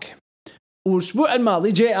باك، والأسبوع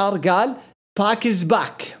الماضي جي آر قال باك is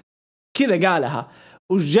back، كذا قالها،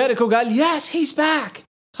 وجيريكو قال yes he's back.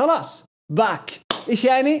 خلاص باك إيش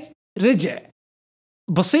يعني؟ رجع.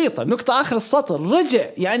 بسيطة، نقطة آخر السطر، رجع.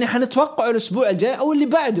 يعني حنتوقع الأسبوع الجاي أو اللي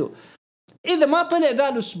بعده. إذا ما طلع ذا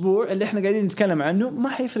الأسبوع اللي إحنا قاعدين نتكلم عنه ما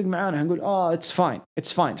حيفرق معانا، هنقول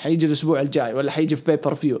it's fine حيجي الأسبوع الجاي ولا حيجي في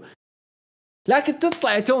بيبر فيو. لكن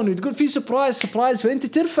تطلع توني وتقول في سبرايز فأنت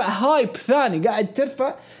ترفع هايب ثاني، قاعد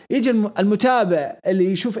ترفع. يجي المتابع اللي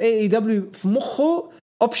يشوف AEW في مخه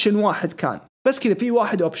أوبشن واحد كان بس كذا، في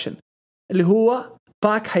واحد أوبشن اللي هو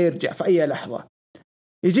باك حيرجع في أي لحظة.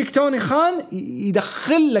 يجيك توني خان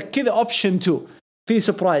يدخل لك كذا أوبشن 2 في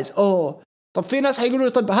سبرايز. طب في ناس حيقولوا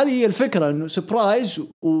طب هذه هي الفكرة، إنه سبرايز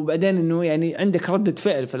وبعدين إنه يعني عندك ردة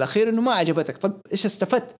فعل في الأخير إنه ما عجبتك. طب إيش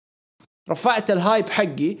استفدت؟ رفعت الهايب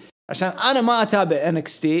حقي عشان أنا ما أتابع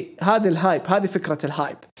NXT. هذه الهايب، هذه فكرة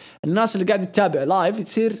الهايب. الناس اللي قاعدة تتابع لايف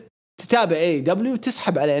تصير تتابع AEW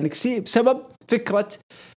وتسحب على NXT بسبب فكرة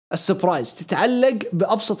السبرايز، تتعلق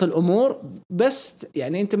بأبسط الأمور. بس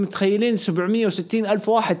يعني أنت متخيلين 760 ألف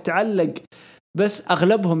واحد تعلق، بس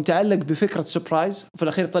أغلبهم تعلق بفكرة سبرايز، وفي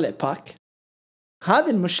الأخير طلع باك. هذه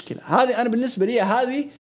المشكلة. هذه أنا بالنسبة لي هذه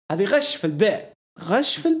غش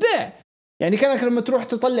في البيع. يعني كانك لما تروح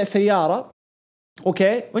تطلع سيارة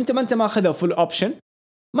أوكي وأنت ما ماخذها فول أوبشن،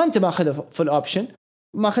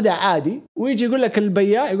 ما أخذها عادي، ويجي يقول لك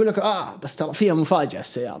البياع يقول لك بس ترى فيها مفاجأة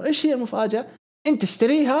السيارة. إيش هي المفاجأة؟ أنت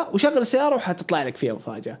اشتريها وشغل السيارة وحتطلع لك فيها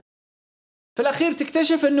مفاجأة. في الأخير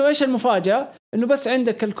تكتشف إنه إيش المفاجأة؟ إنه بس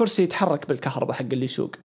عندك الكرسي يتحرك بالكهرباء حق اللي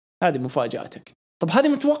يسوق. هذه مفاجأتك. طب هذه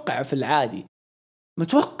متوقعة في العادي،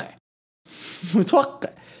 متوقع.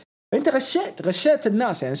 أنت غشيت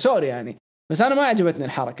الناس يعني، سوري يعني، بس أنا ما عجبتني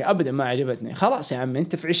الحركة أبدا، ما عجبتني. خلاص يا عم،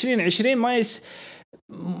 أنت في 2020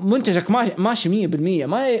 منتجك ماشي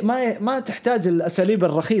 100%، ما تحتاج الأساليب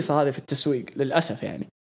الرخيصة هذه في التسويق للأسف. يعني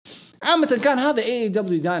عامة كان هذا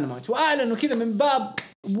AEW داينامايت، وأعلنوا كذا من باب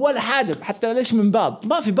ولا حاجة، حتى ليش من باب؟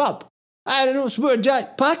 ما في باب. أعلنوا أسبوع الجاي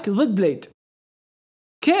باك ضد بليد.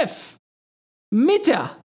 كيف؟ متى؟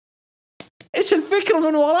 إيش الفكرة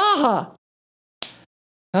من وراها؟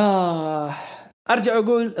 أرجع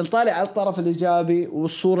أقول نطالع على الطرف الإيجابي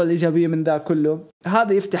والصورة الإيجابية من ذا كله.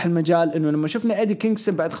 هذا يفتح المجال إنه لما شفنا إيدي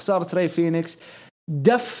كينغستون بعد خسارة ري فينيكس،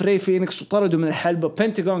 دف ري فينيكس وطردوا من الحلبة.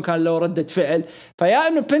 بنتاغون كان له ردة فعل، فيا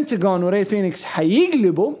إنه بنتاغون وري فينيكس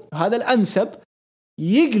حيقلبوا، هذا الأنسب،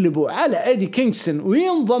 يقلبوا على إيدي كينغستون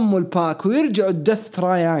وينضموا الباك ويرجعوا الدث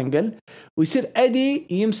ترايانجل، ويصير إيدي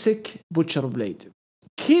يمسك بوتشر بليد.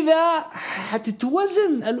 كذا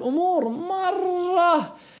حتتوزن الأمور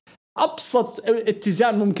مرة. أبسط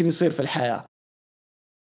اتزان ممكن يصير في الحياة،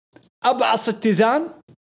 أبعص اتزان،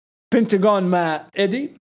 بنتاغون مع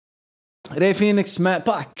إيدي، ري فينيكس مع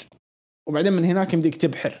باك، وبعدين من هناك يمديك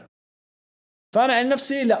تبحر. فأنا عن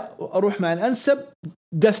نفسي لا، أروح مع الأنسب،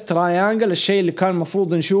 دث ترايانجل، الشيء اللي كان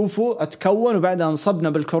مفروض نشوفه أتكون، وبعدها انصبنا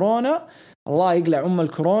بالكورونا، الله يقلع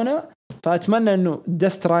الكورونا. فأتمنى إنه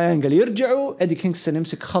دث ترايانجل يرجعوا، إيدي كينغستون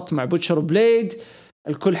يمسك خط مع بوتشر بليد،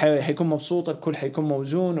 الكل حيكون مبسوط، الكل حيكون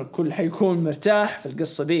موزون، الكل حيكون مرتاح في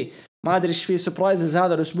القصة دي. ما أدري إيش في سبرايزز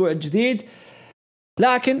هذا الأسبوع الجديد،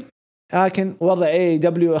 لكن وضع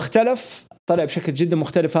AEW اختلف، طلع بشكل جدا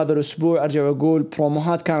مختلف هذا الأسبوع. أرجع وأقول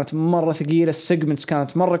بروموهات كانت مرة ثقيلة، السيجمنتس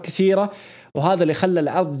كانت مرة كثيرة، وهذا اللي خلى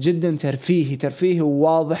العرض جدا ترفيهي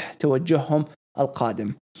وواضح توجههم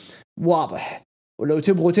القادم واضح. ولو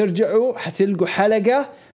تبغوا ترجعوا حتلقوا حلقة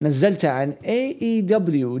نزلتها عن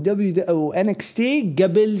AEW أو NXT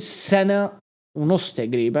قبل سنة ونص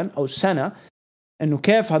تقريبا أو سنة، إنه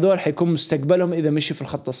كيف هذول حيكون مستقبلهم إذا مشي في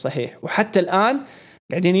الخط الصحيح. وحتى الآن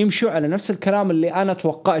قاعدين يمشوا على نفس الكلام اللي أنا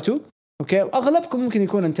توقعته. أوكي، وأغلبكم ممكن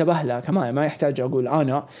يكون انتبه لها كمان، ما يحتاج أقول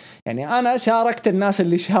أنا شاركت الناس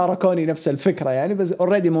اللي شاركوني نفس الفكرة يعني، بس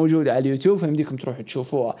already موجودة على اليوتيوب، فيمديكم تروحوا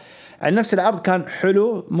تشوفوها. عن نفس العرض كان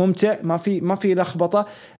حلو ممتع، ما في لخبطة.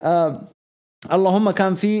 اللهم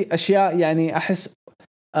كان في أشياء يعني أحس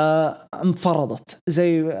انفرضت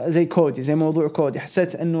زي كودي، زي موضوع كودي.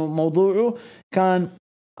 حسيت إنه موضوعه كان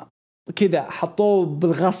كذا حطوه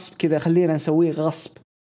بالغصب كذا، خلينا نسويه غصب.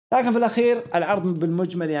 لكن في الأخير العرض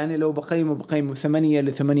بالمجمل يعني لو بقيمه 8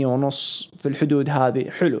 ل 8.5 في الحدود هذه.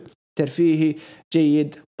 حلو، ترفيهي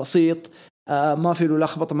جيد بسيط، ما في له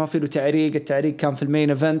لخبطة، ما في له تعريق. التعريق كان في المين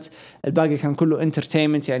ايفنت، الباقي كان كله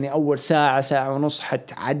انترتينمنت. يعني أول ساعة ونص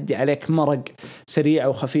حتعدي عليك مرق سريعة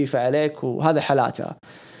وخفيفة عليك، وهذا حالاتها.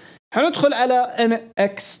 حندخل على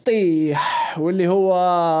NXT، واللي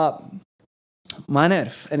هو ما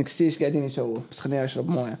نعرف NXT إيش قاعدين يسووا، بس خليني أشرب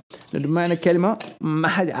موية لأنه معنى الكلمة ما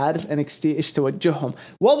حد عارف NXT إيش توجههم.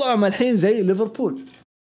 وضعهم الحين زي ليفربول.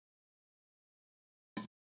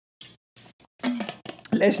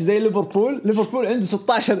 ليش زي ليفربول عنده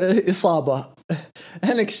 16 إصابة،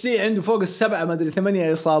 NXT عنده فوق 7 ما أدري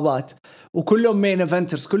 8 إصابات، وكلهم مين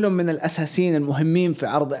إيفنترز، كلهم من الأساسيين المهمين في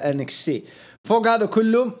عرض NXT. فوق هذا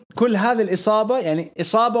كله، كل هذه الإصابة يعني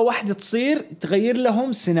إصابة واحدة تصير تغير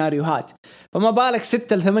لهم سيناريوهات، فما بالك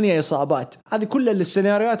 6 ل 8 إصابات. هذه كل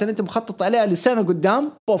السيناريوهات اللي أنت مخطط عليها لسنة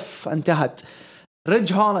قدام بوف انتهت.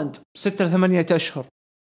 ريج هولاند 6 ل 8 أشهر.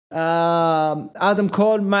 آدم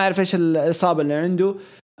كول ما أعرف إيش الإصابة اللي عنده.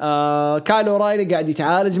 كايل أورايلي قاعد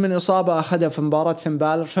يتعالج من إصابة أخذها في مباراة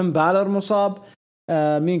فين بالر مصاب.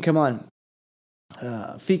 مين كمان؟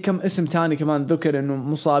 في كم اسم تاني كمان ذكر انه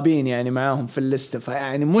مصابين يعني معاهم في الليسته،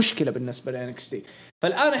 فيعني مشكله بالنسبه لإنكستي.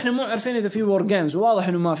 فالان احنا مو عارفين اذا في وور جيمز، واضح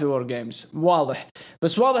انه ما في وور جيمز واضح،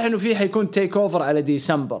 بس واضح انه في حيكون تيك اوفر على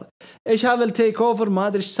ديسمبر. ايش هذا التيك اوفر؟ ما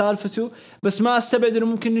ادري ايش سالفته، بس ما استبعد انه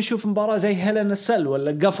ممكن نشوف مباراه زي هيلين السل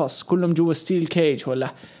ولا قفص كلهم جوا ستيل كيج،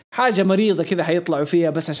 ولا حاجه مريضه كذا حيطلعوا فيها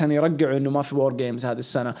بس عشان يرجعوا انه ما في وور جيمز هذه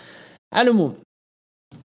السنه. على العموم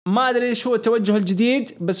ما أدري شو التوجه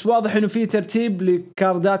الجديد، بس واضح إنه في ترتيب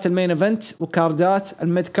لكاردات المين إيفنت وكاردات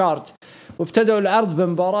الميد كارد. وابتدأوا العرض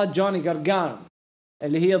بمباراة جوني غارغانو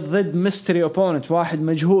اللي هي ضد ميستري أوبوننت، واحد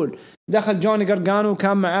مجهول. دخل جوني غارغانو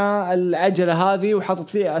وكان معاه العجلة هذه وحطت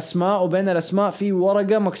فيها أسماء، وبين الأسماء في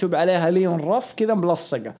ورقة مكتوب عليها ليون رف كذا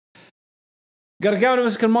ملصقة. غارغانو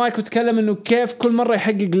مسك المايك وتكلم إنه كيف كل مرة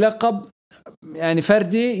يحقق لقب يعني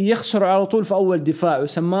فردي يخسر على طول في أول دفاع،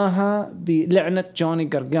 وسماها بلعنة جوني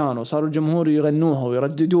غارغانو. صاروا الجمهور يغنوها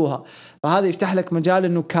ويرددوها، فهذا يفتح لك مجال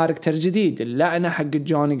إنه كاركتر جديد، اللعنة حق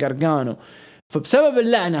جوني غارغانو. فبسبب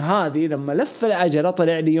اللعنة هذه لما لف العجلة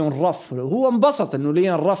طلع ليون رف، وهو انبسط إنه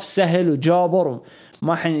ليون رف سهل وجابر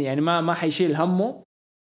ما حيشيل همه.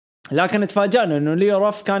 لكن اتفاجأنا إنه ليون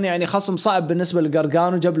رف كان يعني خصم صعب بالنسبة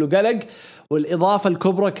لغارغانو، جاب له قلق. والإضافة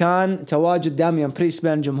الكبرى كان تواجد داميان بريست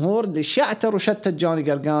بين الجمهور اللي شعتر وشتت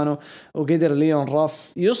جوني غارغانو، وقدر ليون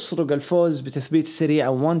رف يسرق الفوز بتثبيت السريع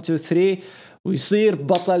 1-2-3 ويصير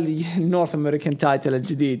بطل نورث أمريكان تايتل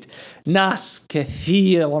الجديد. ناس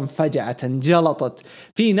كثيرة انفجعت انجلطت،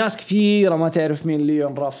 في ناس كثيرة ما تعرف مين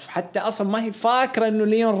ليون رف، حتى أصلا ما هي فاكرة إنه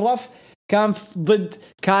ليون رف كان ضد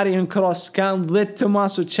كاريون كروس، كان ضد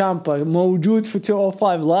توماسو تشامبا موجود في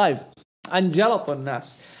 205 لايف. انجلطوا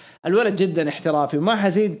الناس. الولد جدا احترافي، وما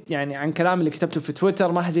حزيد يعني عن كلام اللي كتبته في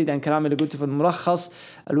تويتر، ما حزيد عن كلام اللي قلته في الملخص.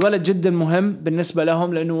 الولد جدا مهم بالنسبة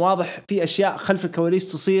لهم، لأنه واضح في أشياء خلف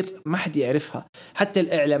الكواليس تصير ما حد يعرفها، حتى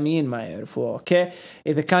الإعلاميين ما يعرفوها. أوكي،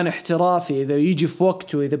 إذا كان احترافي، إذا يجي في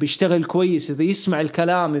وقته، إذا بيشتغل كويس، إذا يسمع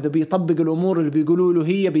الكلام، إذا بيطبق الأمور اللي بيقولوا له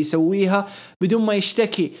هي بيسويها بدون ما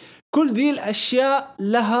يشتكي، كل ذي الأشياء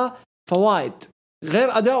لها فوائد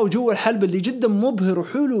غير أداؤه جوا الحلبة اللي جدا مبهر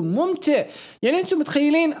وحلو وممتع. يعني أنتم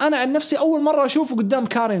متخيلين أنا عن نفسي أول مرة أشوفه قدام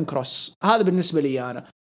كارين كروس، هذا بالنسبة لي أنا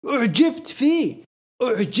أعجبت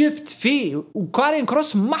فيه. وكارين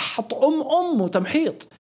كروس محط أمه تمحيط.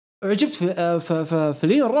 أعجبت في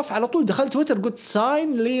ليون رف على طول. دخلت تويتر قلت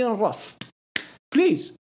ساين ليون رف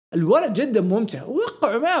بليز، الولد جدا ممتع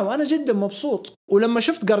ووقعوا معه وأنا جدا مبسوط. ولما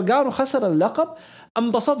شفت غارغانو خسر اللقب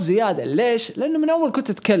انبسطت زيادة. ليش؟ لأنه من أول كنت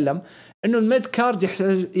أتكلم إنه الميد كارد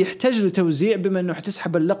يحتاج له توزيع، بما إنه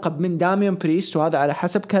حتسحب اللقب من داميان بريست، وهذا على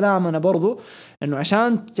حسب كلامنا برضو إنه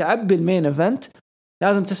عشان تعبي المين إيفنت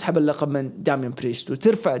لازم تسحب اللقب من داميان بريست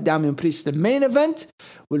وترفع داميان بريست للمين إيفنت،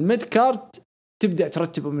 والميد كارد تبدأ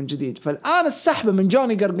ترتبه من جديد. فالآن السحبة من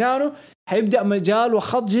جوني غارغانو حيبدأ مجال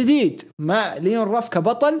وخط جديد مع ليون راف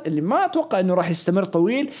كبطل، اللي ما أتوقع أنه راح يستمر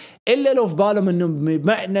طويل إلا لو في بالهم أنه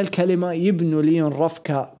بمعنى الكلمة يبنوا ليون راف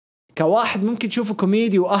كواحد ممكن تشوفه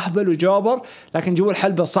كوميدي وأهبل وجابر، لكن جوا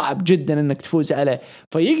الحلبة صعب جدا أنك تفوز عليه.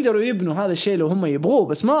 فيقدروا يبنوا هذا الشيء لو هم يبغوه،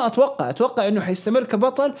 بس ما أتوقع أنه حيستمر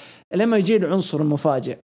كبطل لما يجي العنصر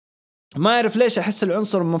المفاجئ. ما أعرف ليش أحس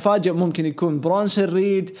العنصر المفاجئ ممكن يكون برونسون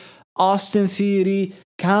ريد، أوستن ثيري،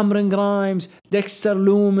 كامرون غرايمز، ديكستر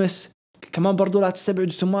لوميس، كمان برضو لا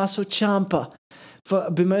تستبعدوا توماسو تشامبا.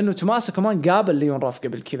 فبما أنه توماسو كمان قابل ليون راف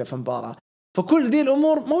قبل كذا في مباراة، فكل ذي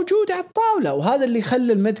الأمور موجودة على الطاولة، وهذا اللي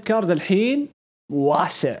يخلي الميد كارد الحين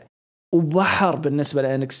واسع وبحر بالنسبة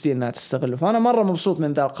لإنكستي إنها تستغله. فأنا مرة مبسوط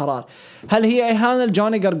من ذا القرار. هل هي إهانة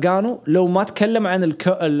لجوني غارغانو؟ لو ما تكلم عن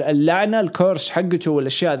اللعنة الكورس حقته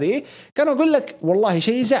والأشياء ذي كان أقول لك والله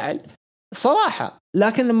شيء يزعل صراحة.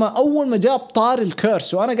 لكن لما أول ما جاب طار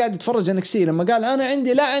الكورس وأنا قاعد أتفرج إنكستي لما قال أنا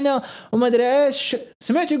عندي لعنة وما أدري إيش،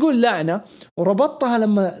 سمعت يقول لعنة وربطتها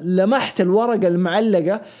لما لمحت الورقة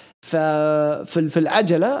المعلقة في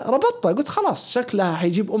العجلة، ربطتها قلت خلاص شكلها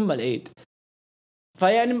حيجيب العيد.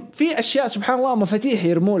 فيعني في أشياء سبحان الله مفاتيح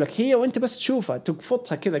يرمولك هي وأنت بس تشوفها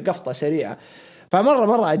تقفطها كذا قفطة سريعة.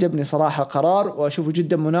 فمرة عجبني صراحة القرار وأشوفه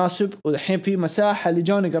جدا مناسب. والحين في مساحة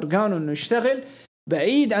لجوني غارغانو إنه يشتغل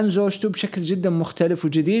بعيد عن زوجته بشكل جدا مختلف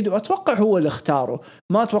وجديد، وأتوقع هو اللي اختاره،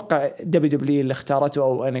 ما أتوقع WWE اللي اختارته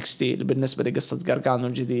أو NXT بالنسبة لقصة غارغانو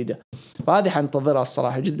الجديدة. فهذه حنتظرها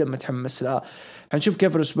الصراحة، جدا متحمس لها. حنشوف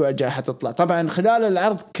كيف الأسبوع الجاي حتطلع. طبعا خلال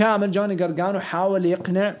العرض كامل جوني غارغانو حاول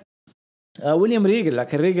يقنع ويليام ريجل،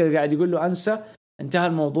 لكن ريجل قاعد يقول له أنسى، انتهى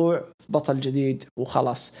الموضوع، بطل جديد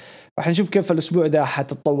وخلاص. وحنشوف كيف الأسبوع ده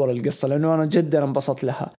حتتطور القصة، لأنه أنا جدا انبسطت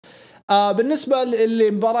لها. بالنسبة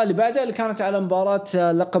للمباراة اللي بعدها اللي كانت على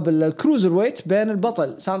مباراة لقب الكروزر ويت بين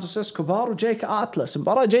البطل سانتوس اسكوبار وجيك أتلس،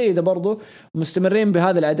 مباراة جيدة برضو، مستمرين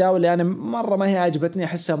بهذا العداوة اللي أنا مرة ما هي عجبتني،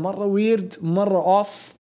 أحسها مرة ويرد مرة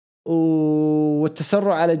أوف.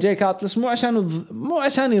 والتسرع على جيك أتلس مو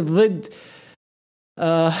عشان يضد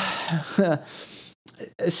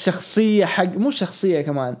الشخصية حق، مو شخصية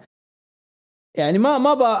كمان، يعني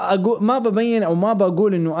ما ببين او ما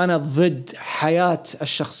بقول انه انا ضد حياة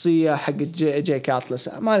الشخصية حق جيك أتلس.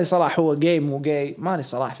 ماني صراحة هو جاي مو جاي، ماني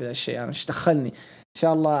صراحة في ذا الشيء، انا ايش دخلني ان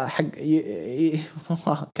شاء الله حق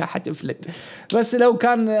حتفلت. بس لو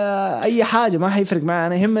كان اي حاجة ما حيفرق معي،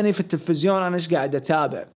 انا يهمني في التلفزيون انا ايش قاعد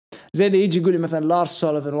اتابع. زي اللي يجي يقول لي مثلا لارس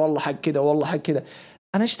سوليفان والله حق كده والله حق كده،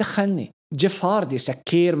 انا ايش دخلني؟ جيف هاردي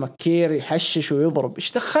سكير مكير يحشش ويضرب،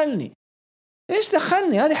 ايش دخلني؟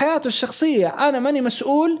 هذه حياته الشخصية، أنا ماني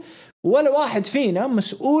مسؤول ولا واحد فينا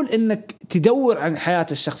مسؤول إنك تدور عن حياة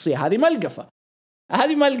الشخصية. هذه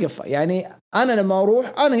ملقفة. يعني أنا لما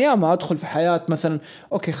أروح أنا يا ما أدخل في حياة مثلا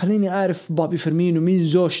أوكي خليني أعرف بابي فيرمينو مين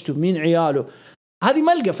زوجته مين عياله، هذه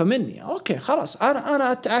ملقفة مني. أوكي خلاص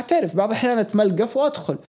أنا أعترف بعض الأحيان أتملقف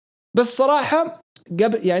وأدخل. بس صراحة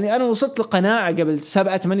قبل يعني أنا وصلت لقناعة قبل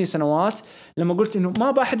 7-8 سنوات لما قلت إنه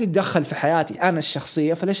ما بأحد يتدخل في حياتي أنا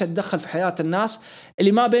الشخصية، فليش أتدخل في حياة الناس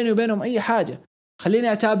اللي ما بيني وبينهم أي حاجة؟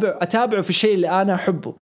 خليني أتابع في الشيء اللي أنا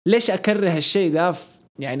أحبه. ليش أكره الشيء ده؟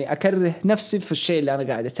 يعني أكره نفسي في الشيء اللي أنا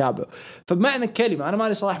قاعد أتابعه. فبمعنى الكلمة أنا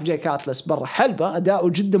مالي صلاح بجيك أتلس برا حلبة، أداؤه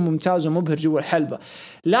جدا ممتاز ومبهر جوا الحلبة،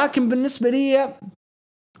 لكن بالنسبة لي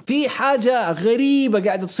في حاجة غريبة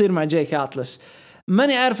قاعدة تصير مع جيك أتلس.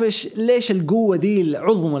 ماني عارف ليش القوة دي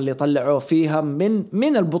العظمى اللي طلعوه فيها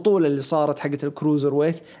من البطولة اللي صارت حقت الكروزر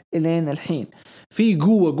ويت إلين الحين. في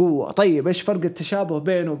قوة. طيب إيش فرق التشابه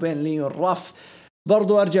بينه وبين ليون راف؟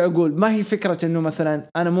 برضو أرجع أقول ما هي فكرة إنه مثلا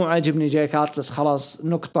أنا مو عاجبني جيك أتلس خلاص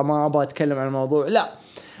نقطة ما أبغى أتكلم عن الموضوع، لا،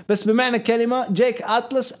 بس بمعنى كلمة جيك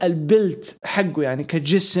أتلس البلت حقه يعني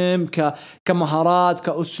كجسم كمهارات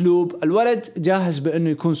كأسلوب، الولد جاهز بأنه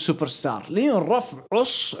يكون سوبر ستار. ليون راف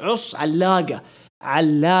عص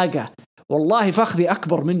علاقة والله فخري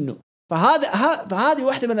أكبر منه. فهذه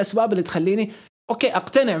واحدة من الأسباب اللي تخليني أوكي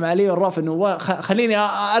أقتنع مع ليون راف إنه خليني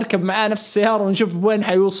أركب معاه نفس السيارة ونشوف وين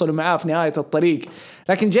حيوصلوا معاه في نهاية الطريق.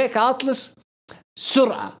 لكن جيك أتلس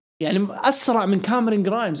سرعة، يعني أسرع من كامرون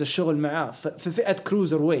غرايمز الشغل معاه في فئة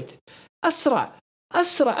كروزر ويت،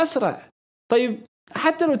 أسرع. طيب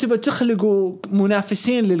حتى لو تبى تخلقوا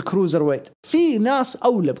منافسين للكروزر ويت، في ناس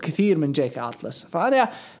أولى بكثير من جيك أتلس. فأنا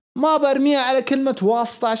ما برميها على كلمة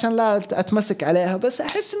واسطة عشان لا أتمسك عليها، بس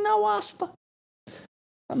أحس إنها واسطة.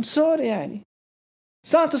 I'm sorry يعني.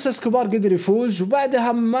 سانتوس اسكوبار قدر يفوز،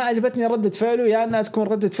 وبعدها ما عجبتني ردة فعله، يعني أنها تكون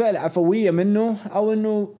ردة فعل عفوية منه أو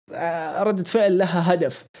إنه ردة فعل لها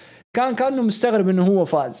هدف. كأنه مستغرب إنه هو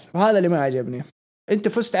فاز، وهذا اللي ما عجبني. أنت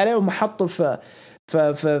فزت عليه وما حطه في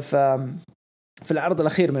العرض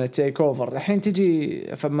الأخير من التيك أوفر، الحين تجي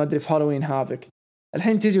فما أدري في هالوين هافك،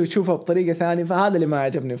 الحين تجي وتشوفها بطريقة ثانية. فهذا اللي ما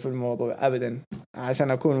عجبني في الموضوع أبدا،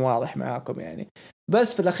 عشان أكون واضح معاكم يعني.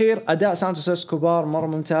 بس في الأخير أداء سانتوس اسكوبار مرة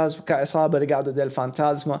ممتاز، كعصابة اللي قاعدوا ديل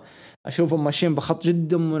فانتازما أشوفهم ماشيين بخط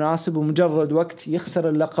جدا مناسب، ومجرد وقت يخسر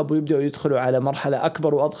اللقب ويبدأوا يدخلوا على مرحلة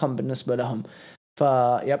أكبر وأضخم بالنسبة لهم.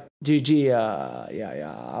 فيب جي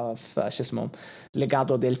يا شو اسمهم اللي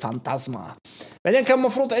قاعدوا ديل فانتازما. بعدين كان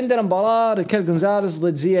مفروض عندنا مباراة ريكيل غونزاليز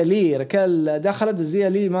ضد زيا لي. ريكيل دخلت زيا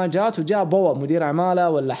لي ما جات، وجاء بوا مدير أعماله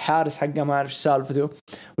ولا حارس حقه ما أعرف سالفته،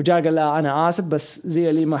 وجاء قال لا أنا آسف بس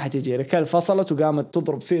زيا لي ما حتيجي. ريكيل فصلت وقامت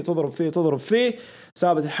تضرب فيه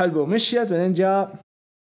سابت الحلبة ومشيت. بعدين جاء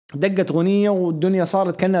دقت غنية والدنيا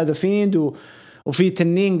صارت كأنها ذا فيند، وفي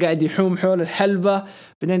تنين قاعد يحوم حول الحلبة.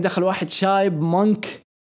 بعدين دخل واحد شايب مونك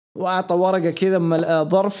وأعطى ورقة كذا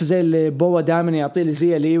ظرف زي اللي بوا دائما يعطيه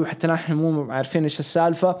لزيا لي، وحتى نحن مو عارفين إيش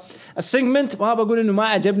السالفة. السيجمنت ما بقول إنه ما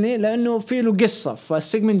عجبني لأنه فيه له قصة،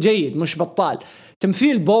 فالسيجمنت جيد مش بطال.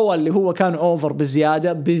 تمثيل بوا اللي هو كان أوفر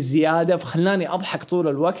بزيادة فخلاني أضحك طول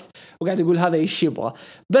الوقت وقاعد يقول هذا إيش يبغى.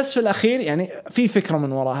 بس في الأخير يعني في فكرة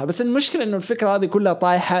من وراها، بس المشكلة إنه الفكرة هذه كلها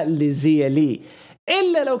طايحة لزيا لي،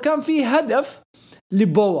 إلا لو كان فيه هدف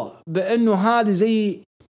لبوا بأنه هذه زي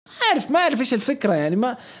ما أعرف إيش الفكرة يعني.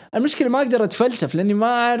 ما المشكلة ما أقدر أتفلسف لأني ما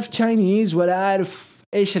أعرف تشاينيز ولا أعرف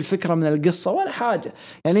إيش الفكرة من القصة ولا حاجة.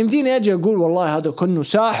 يعني يمديني أجي أقول والله هذا كأنه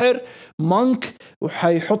ساحر مانك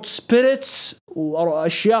وحيحط سبيريتس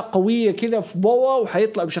وأشياء قوية كذا في بوا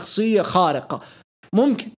وحيطلع بشخصية خارقة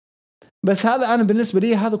ممكن، بس هذا أنا بالنسبة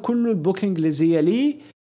لي هذا كله البوكينج لزيا لي،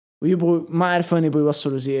 ويبغوا ما أعرف وين يبغوا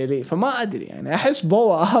يوصلوا زيا لي. فما أدري يعني، أحس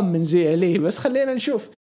بوا أهم من زيا لي، بس خلينا نشوف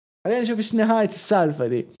إيش نهاية السالفة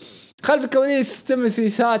دي. خلف الكواليس تيموثي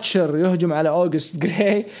ثاتشر يهجم على أوغست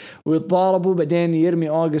غراي ويتضاربوا، بعدين يرمي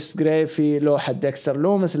أوغست غراي في لوحة ديكستر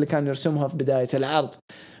لومس اللي كان يرسمها في بداية العرض.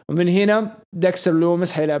 ومن هنا ديكستر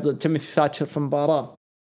لومس حيلعب ضد تيموثي ثاتشر في مباراة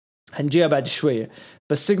هنجيها بعد شوية.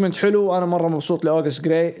 بس سيجمنت حلو وأنا مرة مبسوط لأوغست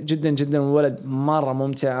غراي جدا جدا، ولد مرة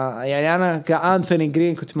ممتع يعني. أنا كأنثوني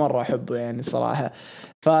جرين كنت مرة أحبه يعني صراحة.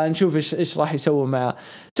 فنشوف إيش راح يسوي مع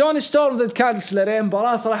توني ستورم ضد كانديس لاري.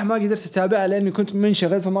 مباراة صراحة ما قدرت أتابعها لأني كنت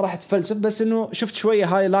منشغل فما راح أتفلسف، بس إنه شفت شوية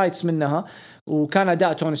هايلايتس منها، وكان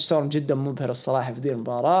أداء توني ستورم جدا مبهر الصراحة في ذي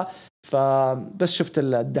المباراة. فبس شفت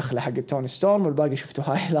الدخلة حق توني ستورم والباقي شفته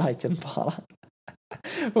هايلايت المباراة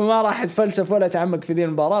وما راح أتفلسف ولا أتعمق في ذي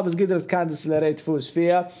المباراة. بس قدرت كانديس لاري تفوز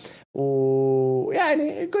فيها،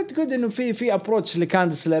 ويعني قلت إنه في أبروتش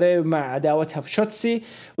لكانديس لاري مع عداوتها في شوتسي،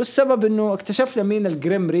 والسبب إنه اكتشفنا مين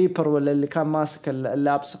الجريم ريبر ولا اللي كان ماسك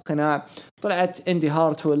اللابس القناع. طلعت إندي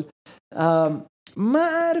هارتول. ما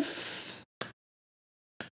أعرف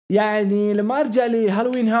يعني، لما أرجع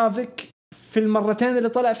لهالوين هافك في المرتين اللي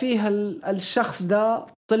طلع فيها الشخص ده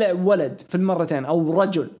طلع ولد في المرتين أو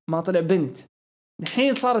رجل، ما طلع بنت.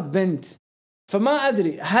 الحين صارت بنت، فما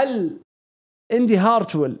أدري هل إندي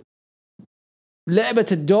هارتول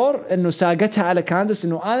لعبت الدور إنه ساقتها على كانديس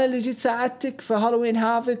إنه أنا اللي جيت ساعدتك في هالوين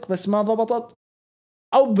هافك بس ما ضبطت،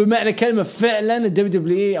 أو بمعنى كلمة فعلا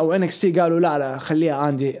الدبليو أو NXT قالوا لا خليها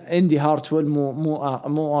إندي هارتول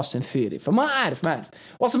مو أوستن ثيري. فما أعرف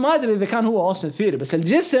وأصلا ما أدري إذا كان هو أوستن ثيري، بس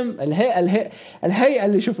الجسم الهيئة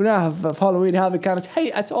اللي شفناها في هالوين هافك كانت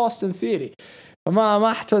هيئة أوستن ثيري.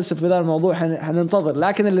 فما حتفلسف في ذا الموضوع، حننتظر.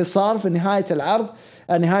 لكن اللي صار في نهاية العرض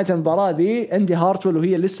نهاية المباراة دي إندي هارتول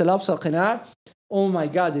وهي لسه لابسة القناع. أوه ماي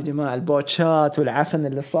جاد يا جماعة، البوتشات والعفن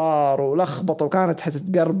اللي صار ولخبط وكانت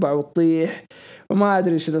حتتقربع وتطيح وما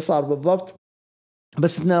أدري إيش اللي صار بالضبط،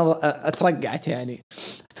 بس اترقعت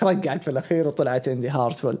في الأخير وطلعت إندي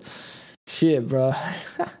هارتول. شي برو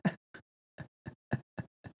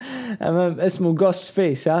أمام اسمه جوست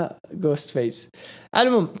فيس.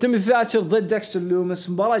 المهم تيموثي ثاتشر ضد ديكستر لومس،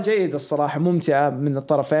 مباراة جيدة الصراحة ممتعة من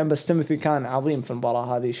الطرفين، بس تيموثي كان عظيم في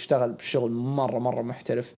المباراة هذه، اشتغل بشغل مرة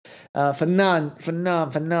محترف.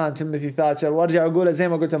 فنان تيموثي ثاتشر. وارجع اقوله زي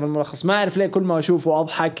ما قلت في الملخص، ما اعرف ليه كل ما اشوفه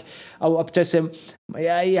اضحك او ابتسم،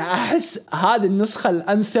 يعني احس هذه النسخة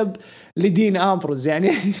الانسب لدين امبروز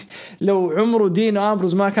يعني لو عمره دين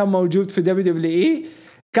امبروز ما كان موجود في WWE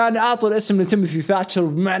كان أعطوا الاسم لتيموثي ثاتشر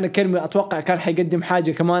بمعنى كلمة. أتوقع كان حيقدم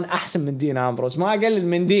حاجة كمان أحسن من دين أمبروز، ما أقلل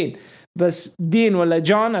من دين، بس دين ولا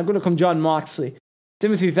جون، أقول لكم جون ماكسلي.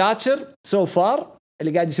 تيموثي ثاتشر سو فار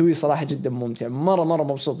اللي قاعد يسويه صراحة جدا ممتع. مرة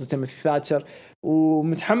مبسوط تيموثي ثاتشر،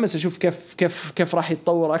 ومتحمس أشوف كيف راح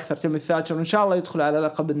يتطور أكثر تيموثي ثاتشر، وإن شاء الله يدخل على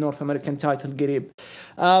لقب النورث أمريكان تايتل قريب.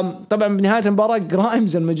 طبعا بنهاية المباراة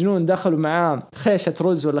جرايمز المجنون دخلوا معاه خيشة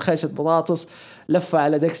رز ولا خيشة بطاطس، لفة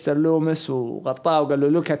على ديكستر لومس وغطاه وقال له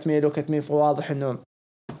لوك ات مي، فواضح إنه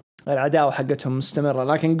العداوة حقتهم مستمرة.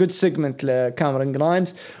 لكن جود سيجمنت لكاميرون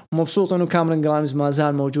جرايمز، ومبسوط إنه كاميرون جرايمز ما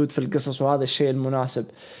زال موجود في القصص، وهذا الشيء المناسب.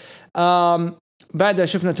 بعدها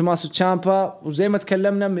شفنا توماسو تشامبا، وزي ما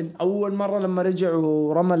تكلمنا من أول مرة لما رجع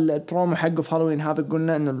ورمى البرومو حقه في هالوين هافك،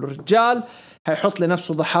 قلنا إنه الرجال هيحط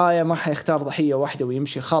لنفسه ضحايا، ما حيختار ضحية واحدة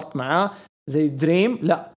ويمشي خط معاه زي دريم.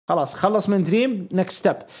 لا خلاص، خلص من دريم، نكست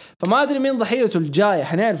ستيب. فما أدري مين ضحيته الجاية،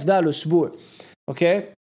 حنعرف ذا الأسبوع. أوكي،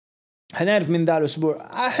 حنعرف من ذا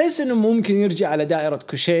الأسبوع. أحس إنه ممكن يرجع على دائرة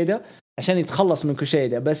كوشيدا عشان يتخلص من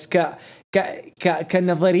كوشيدا، بس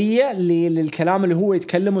كنظرية للكلام اللي هو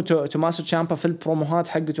يتكلمه توماسو تشامبا في البروموهات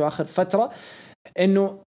حقته آخر فترة،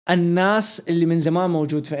 إنه الناس اللي من زمان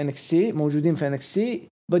موجودين في NXT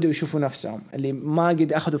بدأوا يشوفوا نفسهم، اللي ما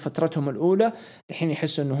قد أخذوا فترتهم الأولى الحين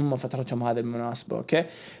يحسوا إنه هم فترتهم هذه المناسبة. أوكي،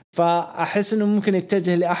 فأحس إنه ممكن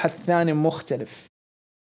يتجه لأحد ثاني مختلف.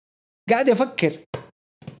 قاعد أفكر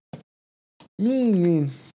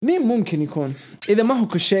مين ممكن يكون، إذا ما هو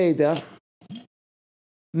كوشيدا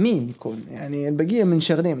مين يكون؟ يعني البقية من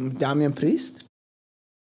شغلين، داميان بريست.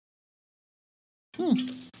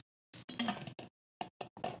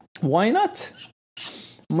 واي نوت؟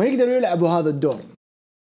 ما يقدروا يلعبوا هذا الدور،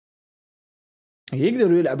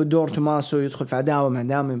 يقدروا يلعبوا دور توماسو، يدخل في عداوة مع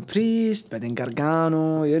داميان بريست، بعدين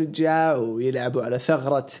قرقانو يرجع ويلعبوا على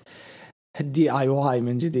ثغرة DIY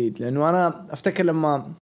من جديد. لأنه أنا أفتكر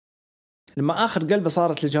لما آخر قلبة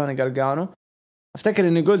صارت لجوني قرقانو، أفتكر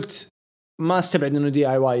إني قلت ما استبعد إنه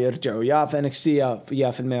DIY يرجعوا يا في NXT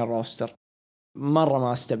يا في المين روستر، مرة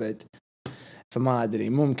ما استبعد. فما أدري،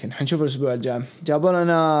 ممكن حنشوف الأسبوع الجاي. جابوا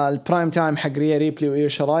لنا البرايم تايم حق ريا ريبلي وإيو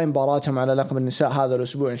شراي، مباراتهم على لقب النساء هذا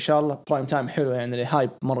الأسبوع إن شاء الله. برايم تايم حلو يعني، اللي هايب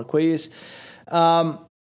مرة كويس.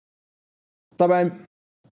 طبعا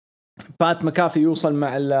بات مكافي يوصل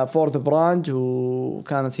مع الفورث براند،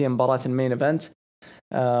 وكانت هي مباراة المين إيفنت.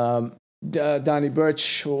 داني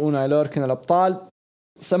بيرتش وأوناي لوركن الأبطال،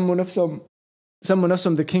 سموا نفسهم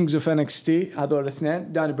The Kings of NXT. هذول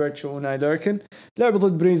الاثنين داني بيرتش وأوناي لوركن لعبوا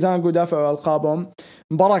ضد بريزانجو، دافعوا ألقابهم.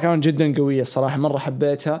 مباراة كانت جدا قوية الصراحة، مرة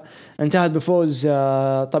حبيتها. انتهت بفوز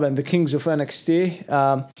طبعا The Kings of NXT.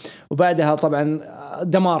 وبعدها طبعا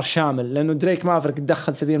دمار شامل، لأنه دريك مافريك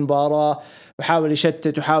تدخل في ذي المباراة وحاول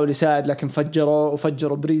يشتت وحاول يساعد، لكن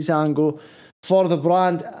فجروا بريزانجو. فور ذا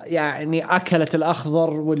براند يعني أكلت الأخضر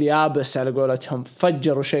واليابس على قولتهم،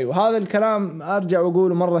 فجروا شيء. وهذا الكلام أرجع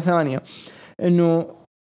وأقوله مرة ثانية، إنه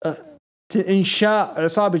إنشاء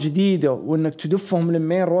عصابة جديدة وإنك تدفهم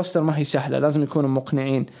للمين روستر ما هي سهلة، لازم يكونوا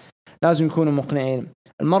مقنعين.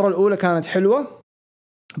 المرة الأولى كانت حلوة،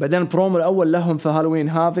 بعدين البرومو الأول لهم في هالوين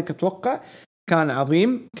هافك أتوقع كان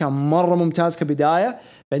عظيم، كان مرة ممتاز كبداية.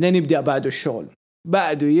 بعدين يبدأ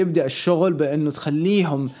يبدأ الشغل بأنه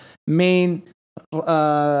تخليهم مين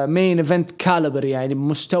ايفنت كاليبر، يعني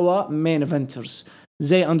بمستوى مين ايفنترز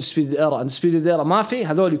زي Undisputed Era ما في،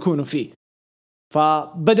 هذول يكونوا فيه.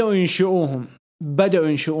 فبدأوا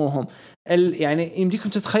ينشؤوهم يعني يمديكم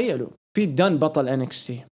تتخيلوا في دان بطل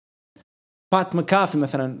NXT، بات مكافي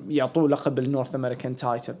مثلا يعطوه لقب النورث أمريكان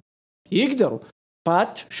تايتل، يقدروا.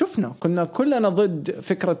 بات شفنا كنا كلنا ضد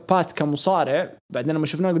فكرة بات كمصارع، بعدين لما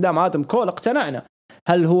شفناه قدام آدم كول اقتنعنا.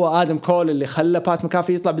 هل هو آدم كول اللي خلى بات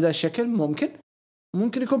مكافي يطلع بهذا الشكل؟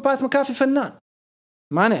 ممكن يكون بات مكافي فنان،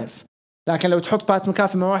 ما نعرف. لكن لو تحط بات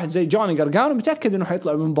مكافي مع واحد زي جوني قرقانو، متأكد إنه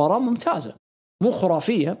حيطلع من مباراة ممتازة، مو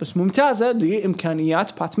خرافية بس ممتازة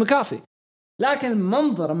لإمكانيات بات مكافي. لكن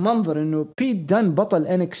منظر إنه بيت دان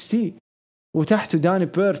بطل NXT وتحته داني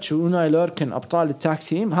بيرتش وأوناي لوركن أبطال التاك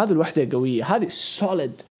تيم، هذه الوحدة قوية، هذه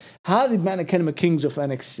سوليد، هذه بمعنى كلمة Kings of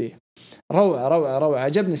NXT. روعة.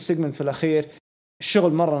 عجبني السيجمنت في الأخير،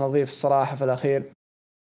 الشغل مرة نظيف الصراحة في الأخير.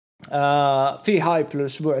 في هايب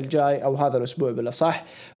للأسبوع الجاي أو هذا الأسبوع بالأصح.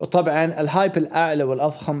 وطبعا الهايب الأعلى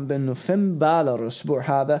والأضخم بأنه فين بالر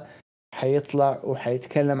الأسبوع هذا حيطلع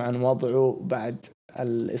وحيتكلم عن وضعه بعد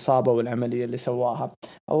الإصابة والعملية اللي سواها.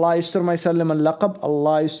 الله يستر ما يسلم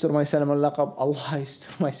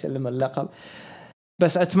اللقب.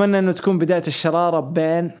 بس أتمنى أنه تكون بداية الشرارة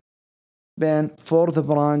بين فور ذا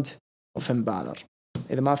براند وفين بالر.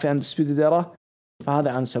 إذا ما في Undisputed Era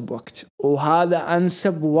فهذا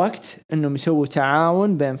أنسب وقت إنهم يسووا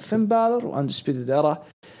تعاون بين فين بالر وأندسبيدد إيرا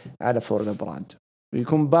على فور ذا براند،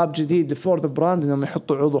 ويكون باب جديد لفور ذا براند إنهم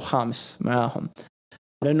يحطوا عضو خامس معاهم.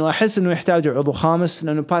 لأنه أحس إنه يحتاج عضو خامس،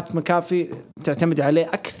 لأنه بات مكافي تعتمد عليه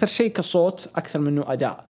أكثر شيء كصوت أكثر منه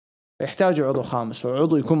أداء، يحتاج عضو خامس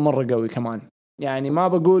وعضو يكون مرة قوي كمان. يعني ما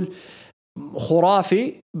بقول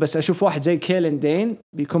خرافي، بس أشوف واحد زي كيلن دين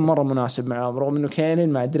بيكون مرة مناسب معه، رغم إنه كيلن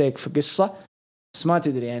مع دريك في قصة، بس ما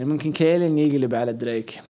تدري يعني ممكن كيلن يقلب على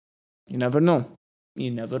دريك. you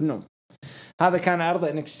never know. هذا كان عرض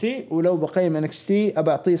NXT، ولو بقيم NXT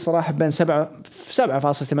أبعطيه صراحة بين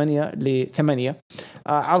 7.8 ل8.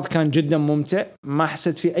 عرض كان جدا ممتع، ما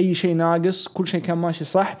حسيت فيه أي شيء ناقص، كل شيء كان ماشي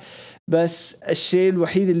صح. بس الشيء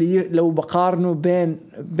الوحيد اللي لو بقارنه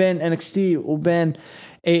بين NXT وبين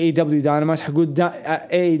AEW Dynamite، حقول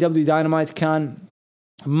AEW Dynamite كان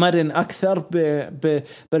مرن أكثر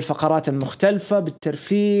بالفقرات المختلفة،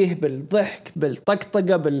 بالترفيه، بالضحك،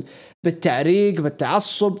 بالطقطقة، بالتعريق،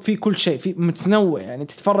 بالتعصب، في كل شيء، في متنوع. يعني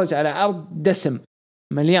تتفرج على عرض دسم،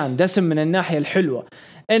 مليان دسم من الناحية الحلوة.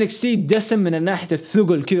 NXT دسم من الناحية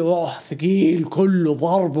الثقل كذا، ثقيل، كله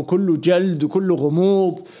ضرب وكله جلد وكله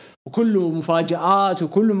غموض وكله مفاجآت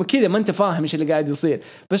وكله كذا ما انت فاهم ايش اللي قاعد يصير،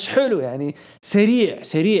 بس حلو يعني،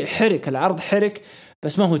 سريع حرك، العرض حرك،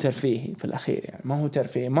 بس ما هو ترفيهي في الأخير. يعني ما هو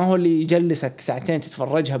ترفيه، ما هو اللي يجلسك ساعتين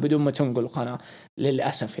تتفرجها بدون ما تنقل القناة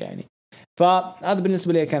للأسف يعني. فهذا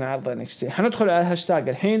بالنسبة لي كان عرض NXT. حندخل على الهاشتاج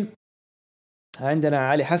الحين. عندنا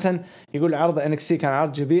علي حسن يقول عرض NXT كان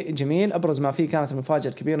عرض جميل، أبرز ما فيه كانت المفاجأة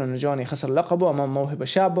الكبيرة أن جوني خسر لقبه أمام موهبة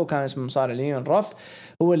شابة، وكان اسمه مصارع ليون رف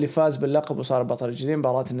هو اللي فاز باللقب وصار بطل الجديد.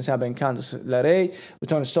 مباراة النساء بين كاندس لاري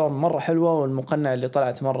وتوني ستورم مرة حلوة، والمقنع اللي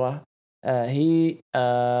طلعت مرة هي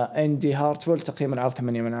اندي هارتويل. تقييم العرض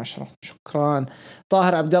 8/10. شكرا.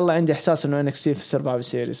 طاهر عبد الله عندي احساس انه NXT في السرفايفر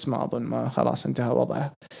سيريس، ما اظن، ما خلاص انتهى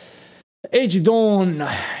وضعه. ايجي دون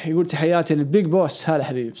يقول تحياتي للبيج بوس. هلا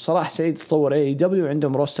حبيبي، بصراحه سعيد تطور AEW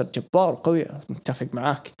عندهم روستر جبار قوي، متفق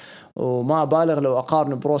معاك، وما بالغ لو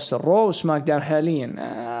اقارن بروستر رو وسماك داون حاليا.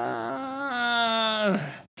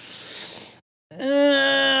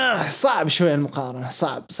 صعب شوي المقارنه،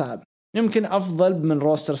 صعب. يمكن أفضل من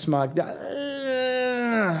روستر سماك داون.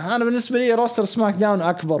 أنا بالنسبة لي روستر سماك داون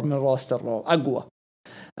أكبر من روستر رو، أقوى.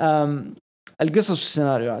 القصص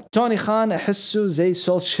والسيناريوهات، توني خان أحسه زي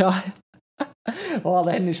سول شاي.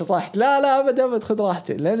 واضح إني شطحت. لا أبدا خذ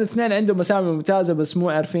راحتي، لأن الاثنين عندهم مسامي ممتازة بس مو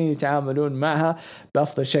عارفين يتعاملون معها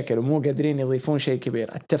بأفضل شكل ومو قادرين يضيفون شيء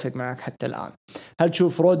كبير. أتفق معك حتى الآن. هل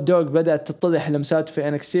تشوف رود دوغ بدأت تتضح لمسات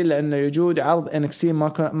في NXT؟ لأنه يوجد عرض NXT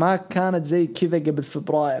ما كانت زي كذا قبل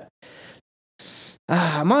فبراير.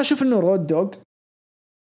 ما أشوف إنه رود دوغ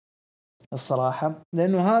الصراحة،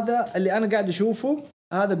 لأنه هذا اللي أنا قاعد أشوفه،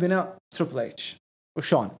 هذا بناء تريبل اتش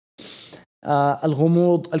وشون.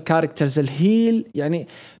 الغموض، الكاركترز، الهيل، يعني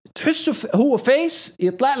تحسه هو فيس،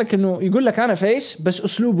 يطلع لك إنه يقول لك أنا فيس بس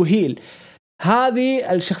أسلوبه هيل.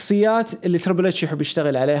 هذه الشخصيات اللي تريبل اتش يحب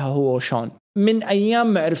يشتغل عليها هو وشون من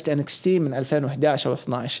أيام ما عرفت NXT من 2011 أو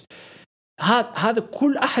 12. هذا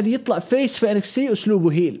كل أحد يطلع فيس في NXT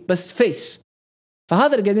أسلوبه هيل بس فيس.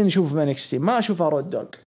 فهذا اللي قاعدين نشوفه في NXT، ما أشوفه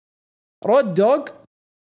رود دوغ.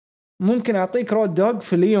 ممكن أعطيك رود دوغ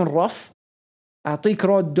في ليون رف، أعطيك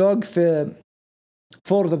رود دوغ في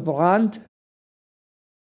فور ذا براند،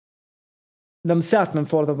 لمسات من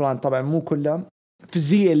فور ذا براند طبعا مو كلها، في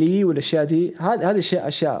زي لي والأشياء دي. هذه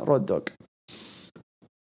أشياء رود دوغ.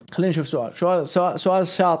 خلينا نشوف سؤال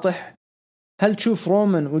شاطح. هل تشوف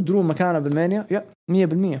رومان ودرو مكانه بالمانيا؟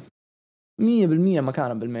 100%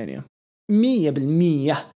 مكانه بالمانيا،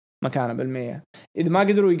 100% مكانه بالمية. إذا ما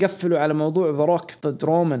قدروا يقفلوا على موضوع ذا روك ضد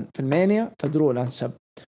رومان في المانيا، فدرو الأنسب،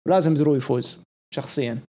 ولازم درو يفوز.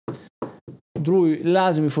 شخصيا درو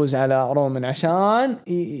لازم يفوز على رومان عشان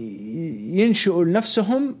ينشئوا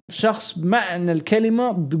لنفسهم شخص بمعنى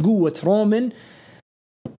الكلمة بقوة رومان.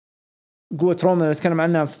 قوة رومان نتكلم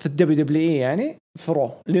عنها في WWE يعني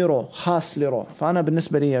في ليرو خاص ليرو. فأنا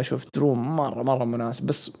بالنسبة لي أشوف درو مرة مناسب،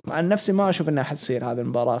 بس عن نفسي ما أشوف أنها حتصير هذه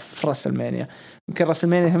المباراة في راسلمانيا. يمكن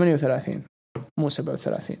راسلمانيا 38 مو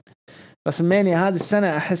 37. راسلمانيا هذه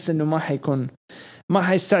السنة أحس أنه ما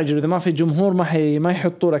حيستعجلوا، إذا ما في جمهور ما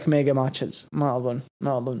يحطوا لك ميجا ماتشز. ما أظن.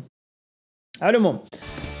 على العموم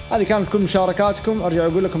هذه كانت كل مشاركاتكم. أرجع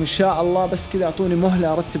أقول لكم إن شاء الله بس كذا أعطوني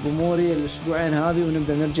مهلة أرتب أموري الأسبوعين هذه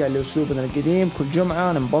ونبدأ نرجع لأسلوبنا القديم. كل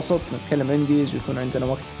جمعة ننبسط نتكلم انديز ويكون عندنا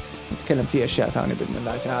وقت نتكلم فيه أشياء ثانية بإذن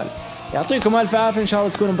الله تعالى. يعطيكم ألف عافية، إن شاء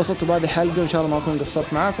الله تكونوا انبسطتوا بهذه الحلقة، وإن شاء الله ما أكون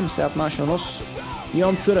قصرت معاكم. الساعة 12:30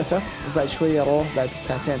 يوم ثلاثاء، وبعد شوية بعد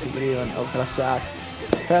ساعتين تقريبا أو 3 ساعات.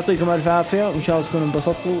 فيعطيكم ألف عافية، وإن شاء الله تكونوا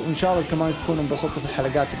انبسطتوا، وإن شاء الله كمان تكونوا انبسطتوا في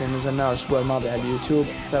الحلقات اللي نزلناها الأسبوع الماضي على اليوتيوب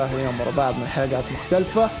 3 أيام ورا بعض من حلقات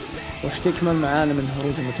مختلفة. وحتكمل معانا من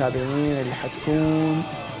هروج المتابعين اللي حتكون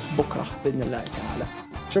بكرة بإذن الله تعالى.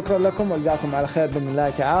 شكرا لكم، والقاكم على خير بإذن الله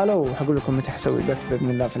تعالى، وحقول لكم متى حسوي بث بإذن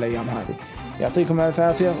الله في الأيام هذه. يعطيكم الف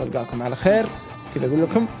عافية والقاكم على خير، كذا أقول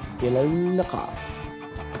لكم إلى اللقاء.